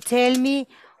 can you tell me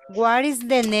what is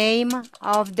the name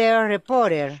of the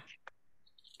reporter?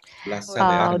 Plaza de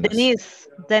Armas. Denise.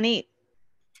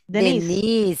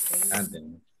 Denise.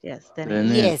 Yes,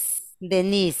 Denise. Yes,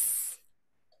 Denise.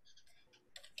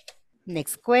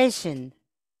 Next question.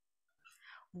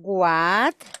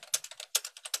 What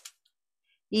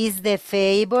is the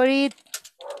favorite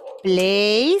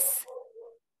place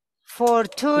for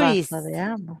tourists? Plaza de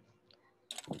Armas.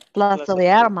 Plaza de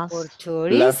Armas. For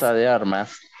tourists. Plaza de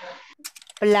Armas.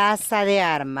 Plaza de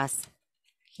Armas.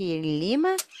 Here in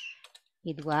Lima,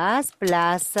 it was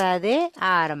Plaza de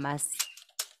Armas.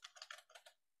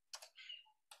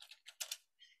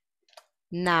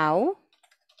 Now,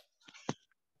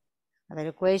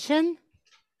 another question.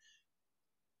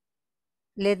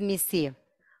 Let me see.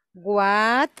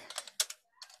 What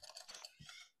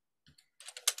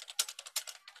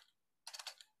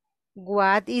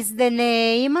What is the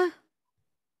name?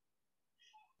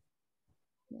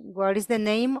 What is the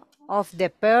name of the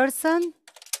person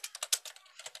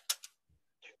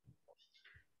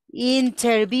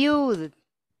interviewed?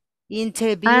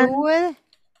 Interviewed.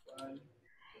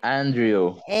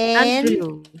 Andrew.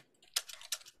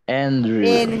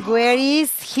 And where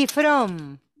is he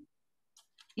from?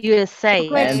 USA.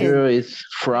 Andrew is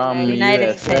from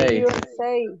USA.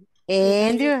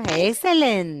 Andrew,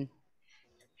 excellent.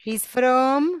 He's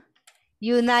from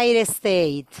United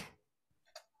States.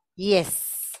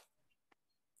 Yes.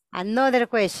 Another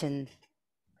question.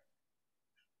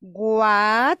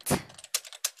 What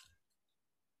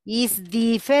is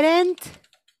different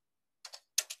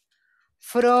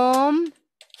from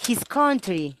his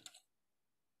country?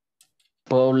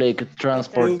 Public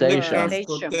transportation.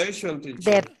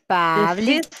 The public.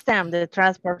 The system, the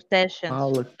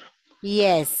transportation.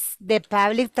 Yes, the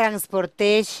public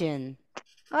transportation.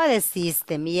 Oh, the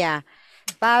system, yeah.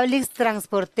 Public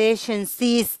transportation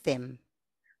system.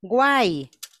 Why?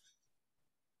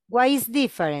 Why is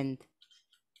different?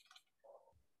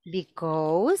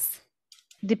 Because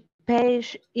the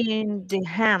page in the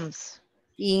hands.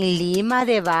 In Lima,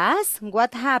 the bus,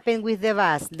 what happened with the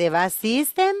bus? The bus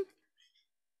system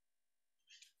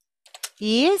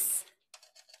is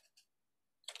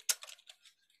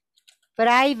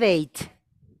private.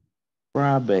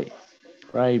 Private.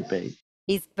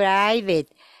 It's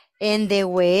private. And the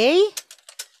way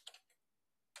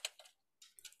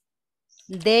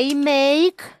they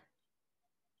make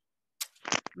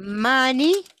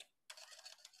money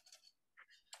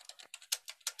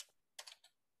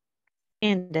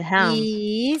in the house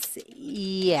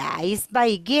is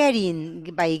by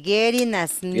getting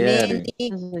as many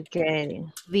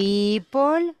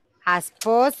people as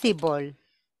possible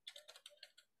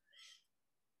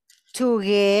to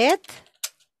get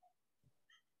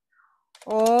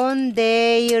on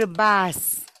their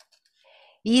bus.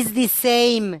 Is the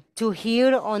same to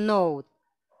here or no?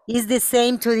 Is the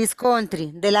same to this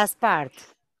country, the last part,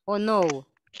 or no?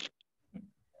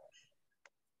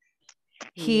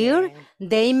 Here,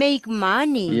 they make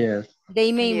money. Yes.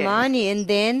 They make money, and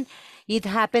then it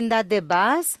happened that the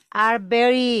bus are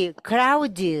very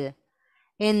crowded,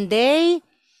 and they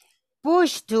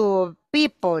push to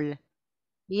people.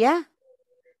 Yeah,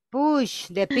 push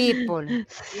the people.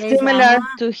 Similar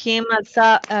to him at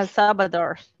El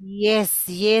Salvador.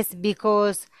 Yes,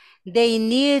 because they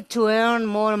need to earn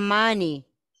more money.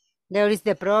 There is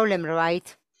the problem,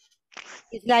 right?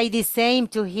 It's like the same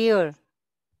to here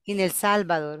in El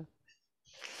Salvador.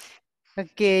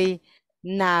 Okay,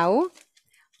 now,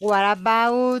 what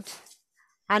about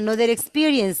another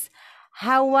experience?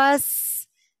 How was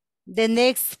the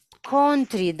next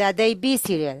country that they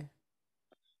visited?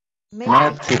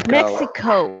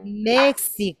 Mexico.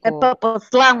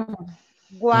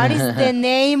 What is the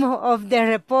name of the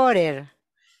reporter?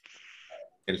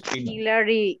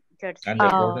 Hillary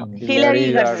Garcia.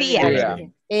 Hillary Garcia.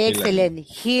 Excellent,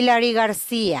 Hillary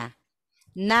Garcia.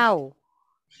 Now,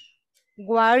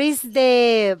 what is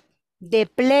the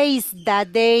place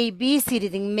that they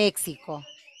visited in Mexico?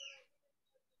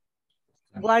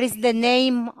 What is the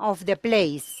name of the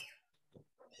place?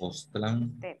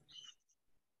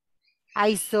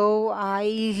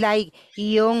 I like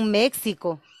Young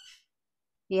Mexico.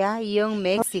 Yeah, Young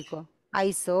Mexico.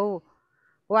 I saw.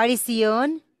 What is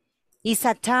Young? It's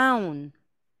a town.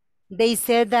 They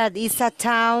said that it's a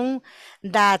town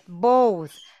that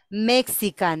both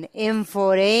Mexican and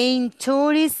foreign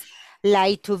tourists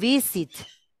like to visit.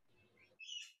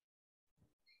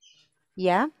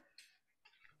 Yeah.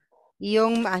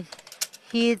 Young,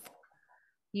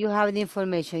 you have the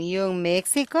information. Young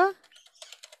Mexico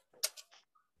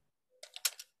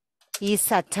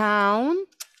is a town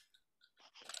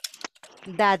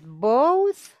that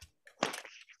both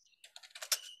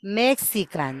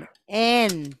Mexican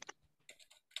and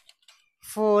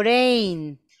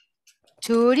foreign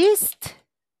tourists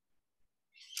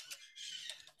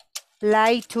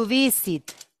like to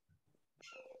visit.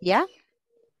 Yeah.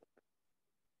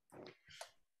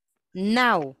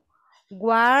 Now,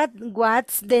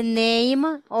 what's the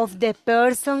name of the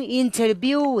person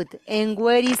interviewed and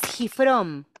where is he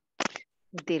from?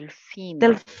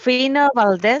 Delfino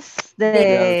Valdez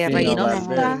de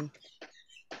Reynosa.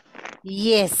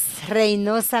 Yes,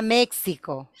 Reynosa,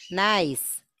 Mexico.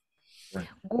 Nice.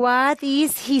 What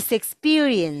is his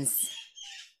experience?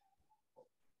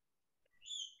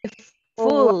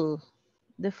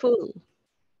 The food.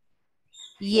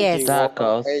 Yes.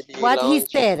 Tacos. What he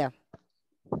said?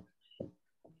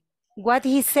 What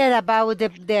he said about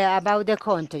the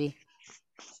country?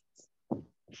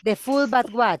 The food,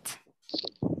 but what?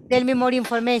 Tell me more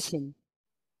information.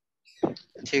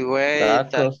 She waited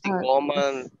that Tacos. the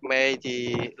woman made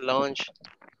the lunch.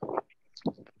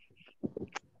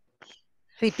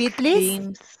 Repeat, please.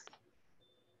 Beans.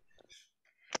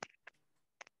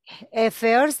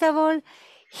 First of all,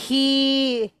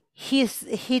 he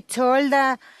told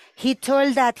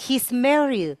that he's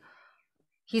married.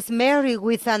 He's married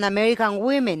with an American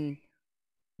woman,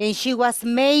 and she was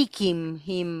making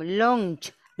him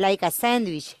lunch like a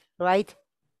sandwich, right?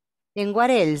 And what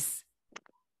else?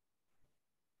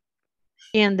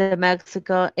 In the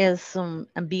Mexico is some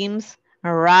beans,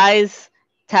 rice,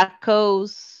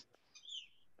 tacos,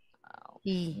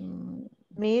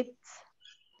 meat,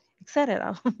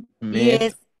 etc.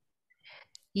 Yes,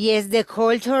 yes, the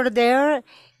culture there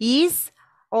is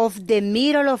of the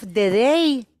middle of the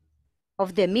day.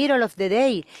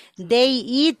 They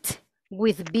eat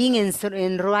with beans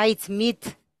and rice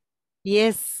meat.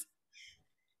 Yes,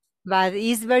 but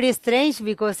it's very strange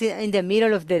because in the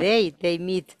middle of the day they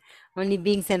meet only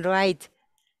beans and rice.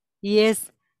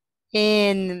 Yes,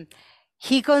 and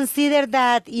he considered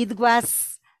that it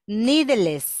was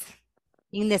needless,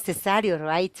 unnecessary,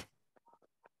 right?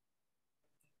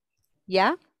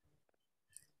 Yeah.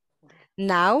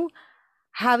 Now,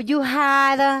 have you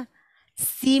had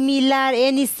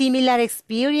any similar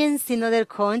experience in other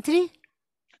country?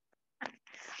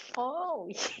 Oh,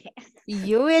 yes.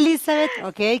 You, Elizabeth?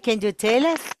 Okay, can you tell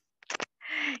us?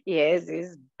 Yes,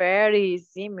 it's very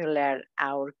similar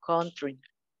our country.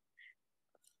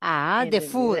 The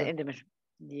food.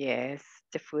 Yes,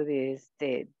 the food is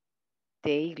the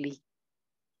daily.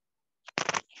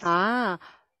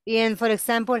 And for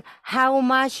example, how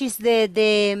much is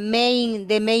the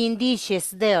main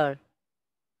dishes there?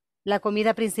 La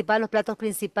comida principal, los platos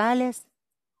principales.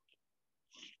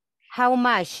 How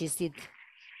much is it?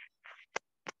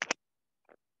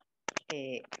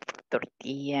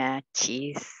 Tortilla,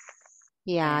 cheese.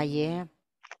 Yeah.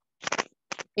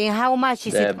 And how much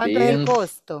is The it? ¿Cuánto es el beans.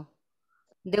 costo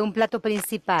de un plato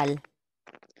principal?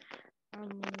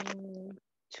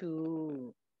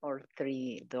 $2 or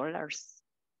 $3.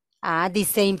 The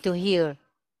same to here.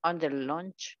 On the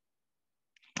lunch.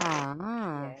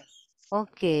 Yes.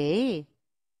 Okay.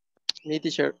 Me,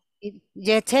 teacher.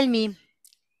 Yeah, tell me.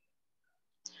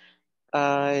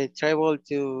 I traveled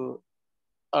to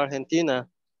Argentina.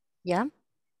 Yeah.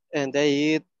 And they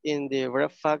eat in the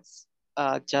breakfast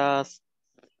just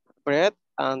bread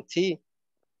and tea.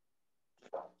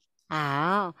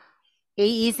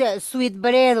 Is it sweet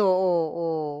bread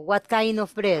or what kind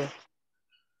of bread?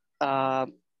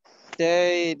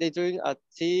 They drink a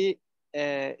tea.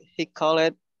 He call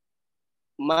it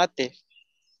mate.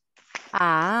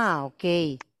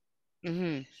 Okay.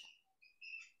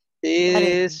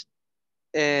 Es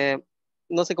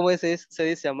no sé cómo se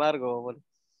dice amargo. Bueno.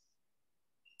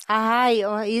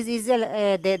 Is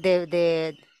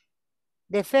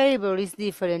the flavor is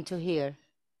different to here.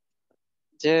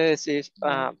 Yes, it's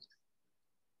a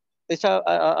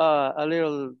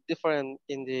little different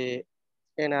in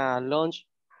a lunch.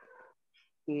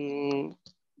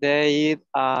 They eat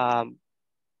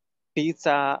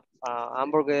pizza,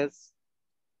 hamburgers.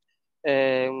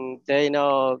 They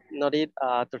not eat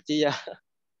tortilla.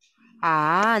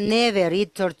 Never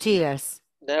eat tortillas.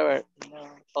 Never.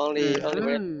 Only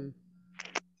bread.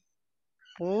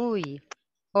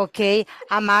 Okay.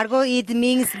 Amargo, it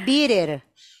means bitter.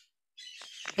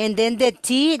 And then the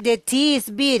tea is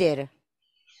bitter.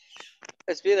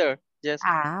 It's bitter, yes.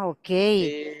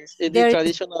 Okay. It's the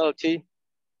traditional tea.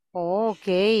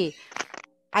 Okay.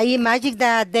 I imagine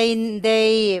that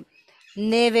they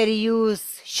never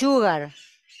use sugar.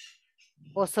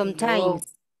 Or sometimes. No.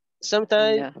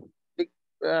 Sometimes.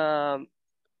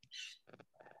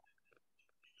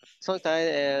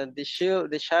 Sometimes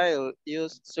the child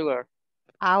use sugar.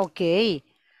 Okay.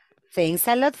 Thanks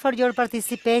a lot for your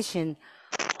participation.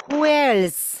 Who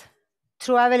else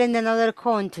travel in another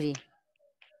country?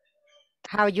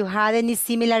 Have you had any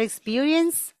similar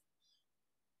experience?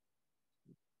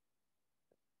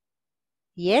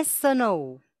 Yes or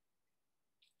no?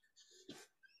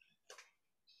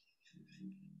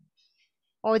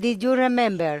 Or did you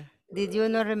remember? Did you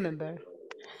not remember?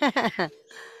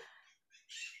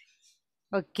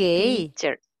 Okay.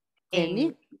 Teacher,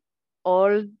 in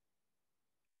all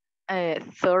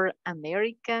South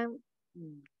America,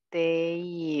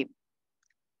 they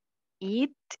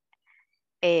eat,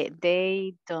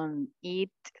 they don't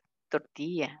eat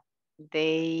tortilla.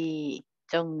 They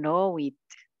don't know it.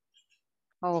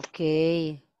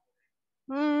 Okay.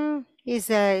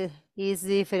 It's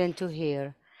different to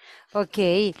here.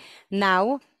 Okay,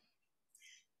 now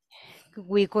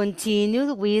we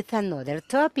continue with another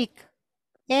topic.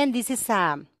 And this is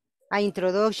a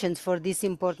introduction for this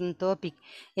important topic.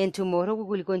 And tomorrow we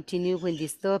will continue with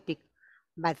this topic.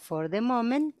 But for the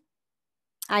moment,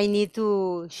 I need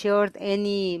to share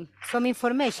some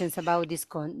information about this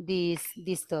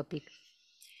topic.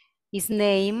 Its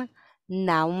name,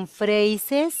 noun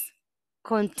phrases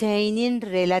containing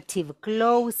relative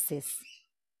clauses.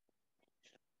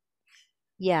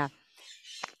 Yeah,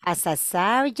 as a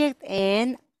subject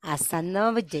and as an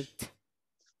object.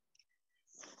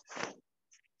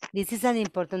 This is an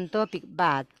important topic,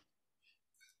 but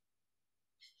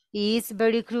it's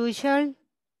very crucial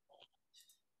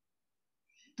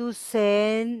to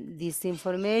send this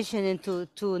information and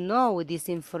to know this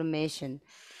information.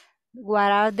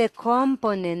 What are the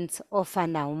components of a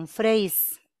noun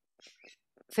phrase?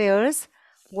 First,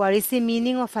 what is the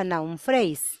meaning of a noun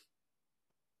phrase?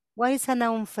 What is a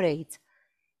noun phrase?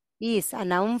 A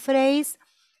noun phrase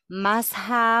must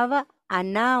have a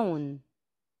noun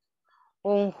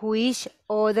on which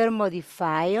other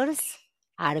modifiers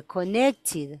are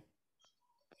connected.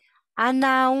 A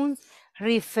noun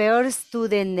refers to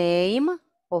the name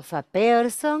of a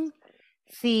person,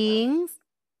 thing,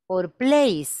 or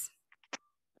place.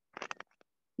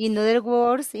 In other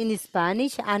words, in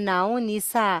Spanish, a noun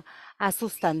is a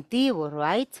sustantivo,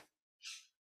 right?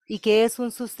 ¿Y qué es un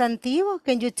sustantivo?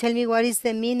 Can you tell me what is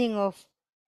the meaning of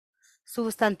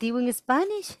sustantivo in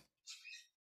Spanish?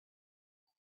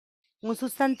 Un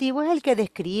sustantivo es el que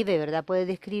describe, ¿verdad? Puede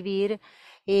describir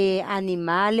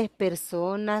animales,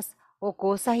 personas o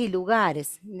cosas y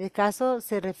lugares. En este caso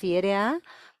se refiere a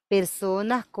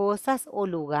personas, cosas o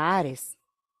lugares.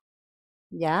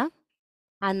 ¿Ya?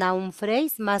 A noun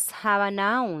phrase must have a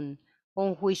noun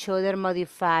on which other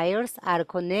modifiers are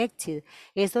connected.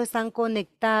 Estos están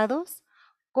conectados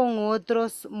con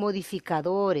otros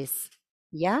modificadores.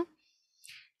 ¿Ya?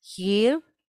 Here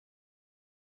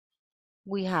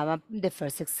we have the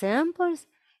first example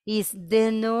is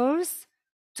the nurse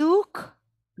took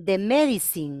the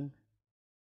medicine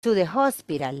to the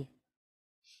hospital.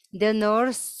 The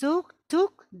nurse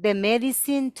took the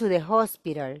medicine to the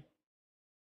hospital.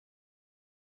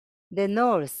 The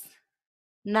nurse.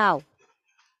 Now,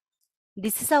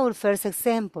 this is our first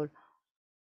example.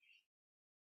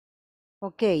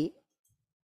 Okay.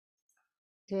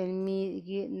 Tell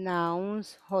me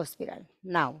nouns, hospital,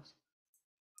 nouns.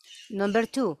 Number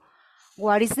 2,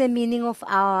 what is the meaning of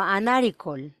an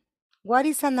article? What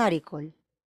is an article?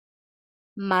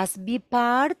 Must be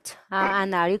part,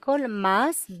 an article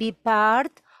must be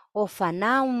part of a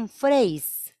noun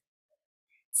phrase,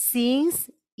 since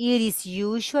it is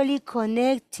usually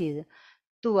connected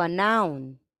to a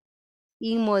noun.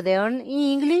 In modern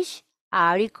English,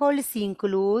 articles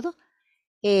include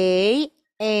a,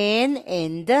 an,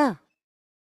 and the.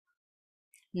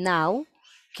 Now,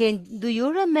 do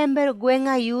you remember when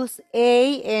I use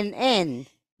a and an?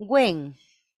 When?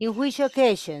 In which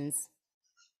occasions?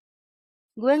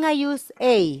 When I use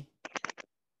a?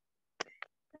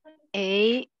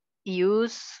 A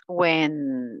use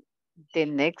when the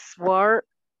next word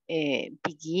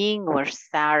begin or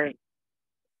start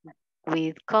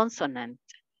with consonant,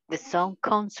 the sound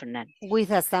consonant.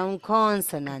 With a sound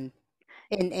consonant.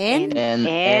 And n?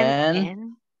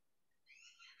 And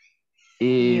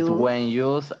is when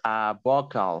use a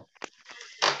vocal.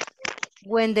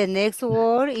 When the next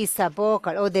word is a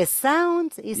vocal, or the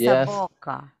sound is a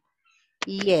vocal.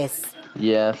 Yes.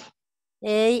 Yes.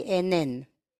 A and N.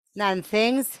 And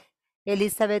thanks,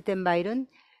 Elizabeth and Byron,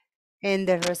 and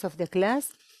the rest of the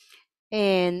class.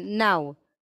 And now,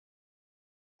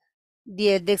 the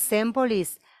example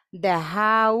is, the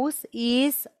house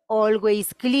is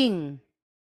always clean.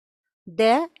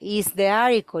 The is the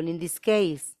article in this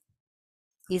case.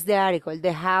 Is the article.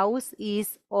 The house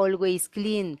is always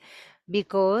clean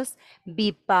because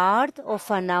be part of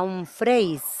a noun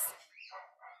phrase.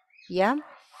 Yeah?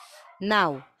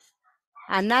 Now,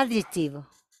 an adjective.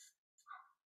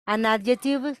 An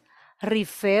adjective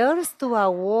refers to a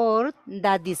word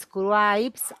that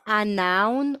describes a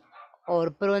noun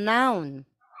or pronoun.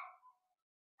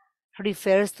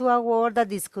 Refers to a word that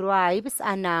describes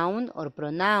a noun or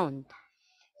pronoun.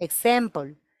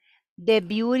 Example, the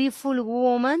beautiful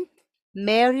woman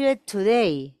married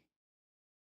today.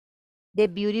 The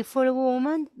beautiful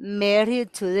woman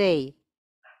married today.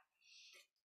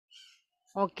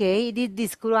 Okay, it is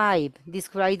describe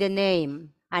the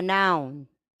name, a noun.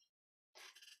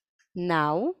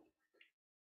 Now,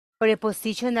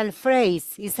 prepositional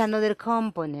phrase is another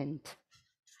component.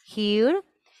 Here,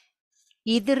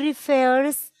 it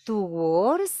refers to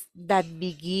words that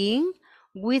begin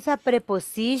with a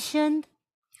preposition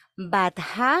but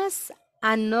has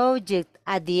an object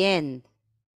at the end.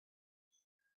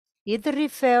 It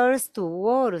refers to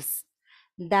words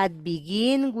that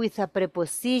begin with a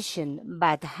preposition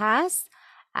but has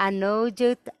an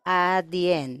object at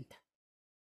the end.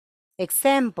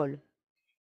 Example,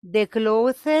 the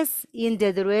clothes in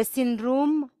the dressing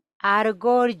room are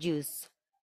gorgeous.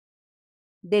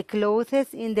 The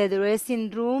clothes in the dressing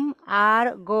room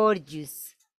are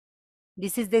gorgeous.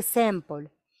 This is the example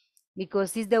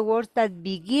because it's the words that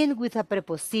begin with a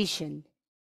preposition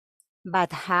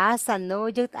but has an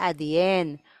object at the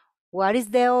end. What is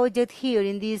the object here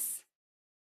in this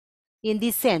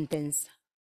sentence?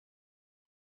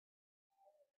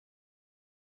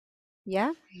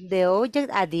 Yeah, the object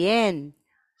at the end.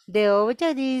 The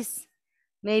object is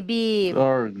maybe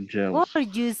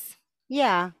gorgeous.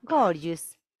 Yeah,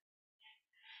 gorgeous.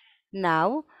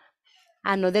 Now,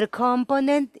 another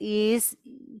component is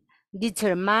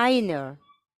determiner.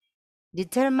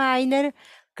 Determiner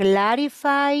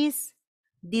clarifies,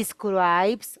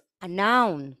 describes a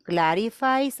noun.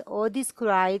 Clarifies or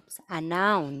describes a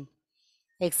noun.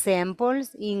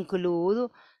 Examples include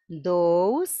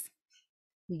those,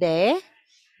 the,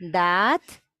 that,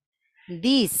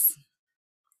 this.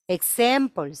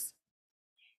 Examples.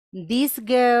 These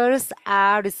girls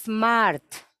are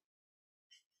smart.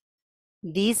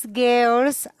 These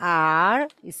girls are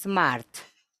smart.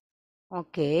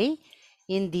 Okay.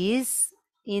 In this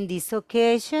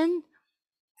occasion,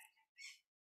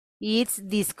 it's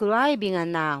describing a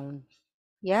noun.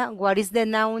 Yeah. What is the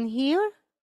noun here?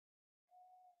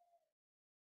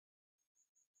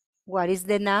 What is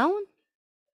the noun?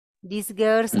 These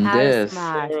girls are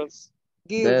smart.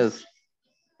 Girls.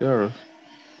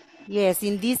 Yes,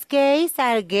 in this case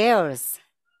are girls.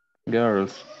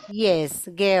 Girls. Yes,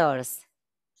 girls.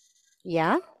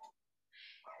 Yeah.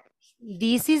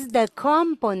 This is the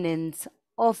components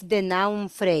of the noun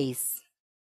phrase.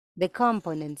 The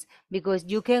components, because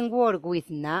you can work with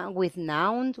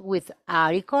nouns, with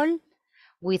article,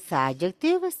 with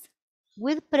adjectives,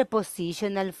 with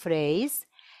prepositional phrase,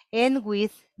 and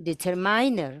with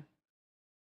determiner.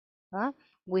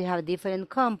 We have different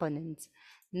components.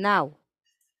 Now,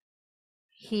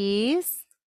 his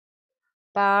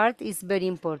part is very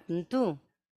important too.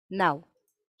 Now,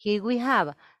 here we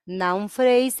have noun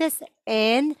phrases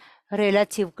and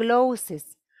relative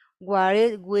clauses. What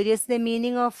is the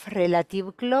meaning of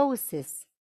relative clauses?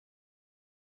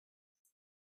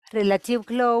 Relative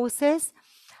clauses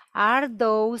are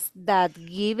those that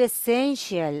give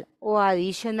essential or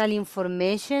additional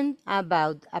information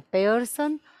about a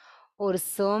person or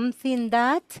something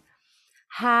that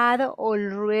had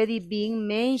already been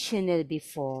mentioned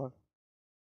before.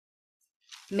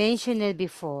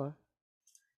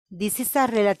 This is a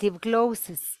relative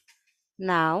clauses.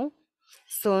 Now,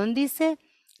 son, dice,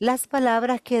 las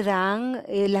palabras que dan,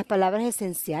 las palabras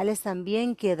esenciales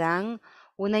también que dan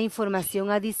una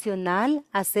información adicional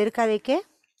acerca de qué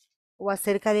o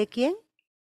acerca de quién.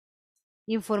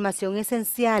 Información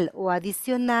esencial o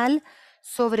adicional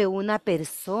sobre una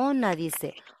persona,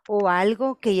 dice, o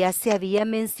algo que ya se había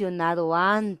mencionado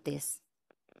antes.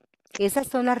 Esas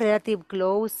son las relative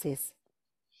clauses,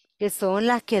 que son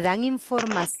las que dan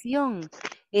información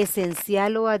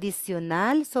esencial o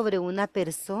adicional sobre una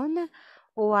persona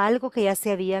o algo que ya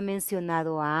se había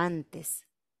mencionado antes.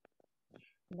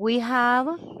 We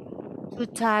have two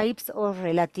types of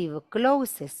relative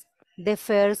clauses. The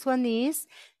first one is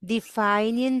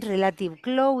defining relative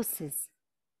clauses.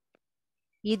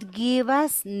 It gives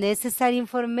us necessary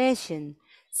information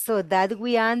so that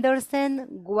we understand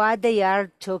what they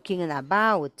are talking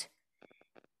about.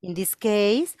 In this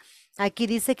case, aquí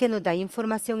dice que nos da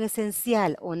información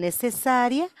esencial o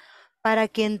necesaria para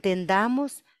que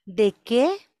entendamos de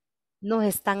qué nos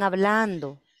están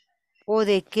hablando o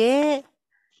de qué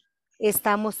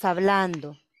estamos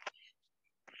hablando.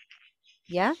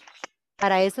 ¿Ya?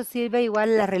 Para eso sirve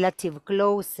igual las relative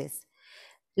clauses.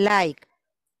 Like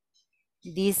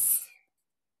this,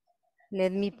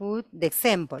 let me put the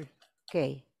example.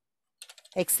 Okay.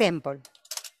 Example.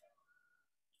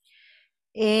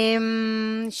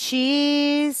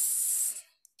 She's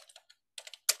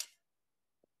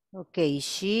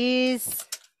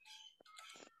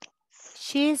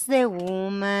the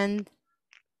woman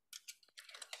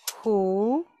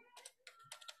who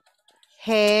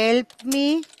helped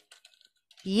me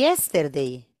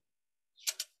yesterday.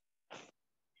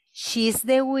 She's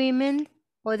the woman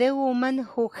or the woman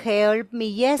who helped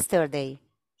me yesterday.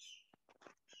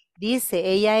 Dice,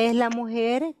 ella es la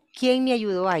mujer quien me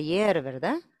ayudó ayer,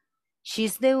 ¿verdad?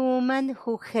 She's the woman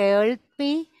who helped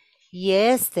me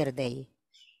yesterday.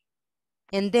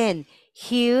 And then,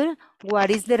 here,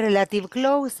 what is the relative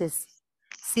clauses?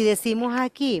 Si decimos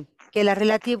aquí, que la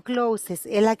relative clauses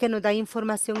es la que nos da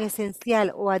información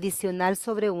esencial o adicional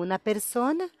sobre una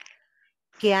persona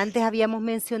que antes habíamos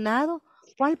mencionado.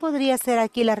 ¿Cuál podría ser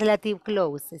aquí la relative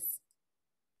clauses?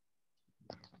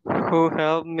 Who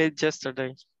helped me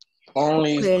yesterday?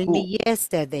 Only Who helped me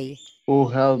yesterday? who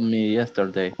helped me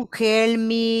yesterday? Who helped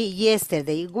me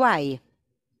yesterday? Why?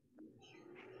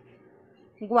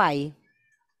 Why?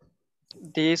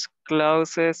 These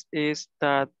clauses is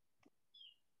that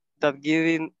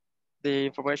giving the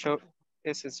information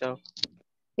essential.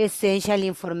 Essential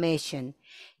information.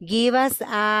 Give us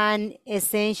an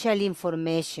essential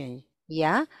information.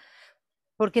 ¿Ya?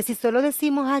 Porque si solo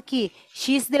decimos aquí,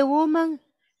 she's the woman,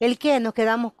 ¿el qué? Nos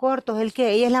quedamos cortos, ¿el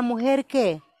qué? Ella es la mujer,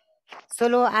 ¿qué?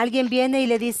 Solo alguien viene y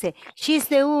le dice, she's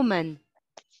the woman.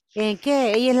 ¿En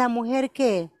qué? Ella es la mujer,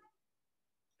 ¿qué?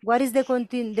 What is the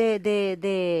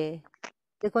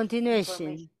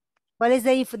continuation? What is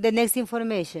the next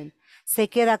information? Se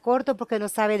queda corto porque no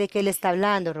sabe de qué le está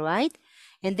hablando, right?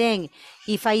 And then,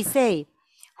 if I say,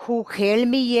 who helped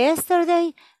me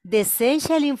yesterday? The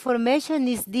essential information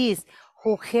is this.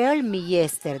 Who helped me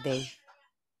yesterday?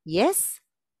 Yes?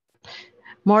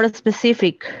 More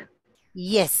specific.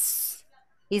 Yes.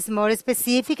 It's more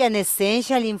specific and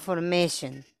essential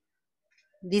information.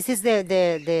 This is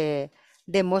the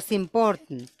most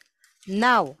important.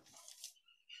 Now,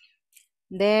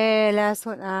 the last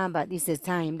one, but it's the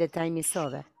time is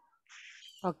over.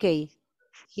 Okay,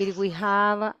 here we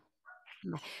have,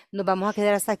 nos vamos a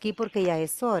quedar hasta aquí porque ya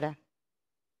es hora.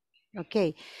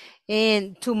 Okay,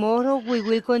 and tomorrow we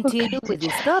will continue with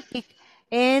this topic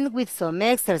and with some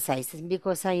exercises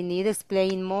because I need to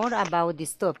explain more about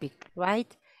this topic, right?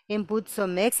 And put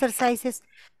some exercises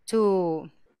to,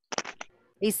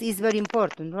 it's very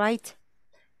important, right?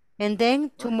 And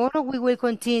then tomorrow we will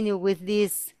continue with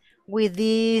this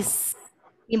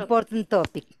important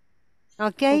topic.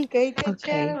 Okay? Okay,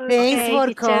 teacher. Thanks for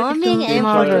teacher. coming and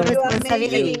for your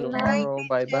responsibility. Tomorrow.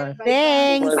 Bye bye.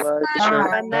 Thanks. Bye-bye,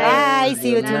 teacher. Bye. See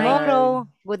you Good night. tomorrow.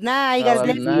 Good night. God Have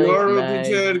a bless See you. you nice tomorrow, night.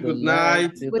 teacher. Good Good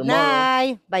night. See you Good tomorrow.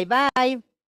 night. Bye bye.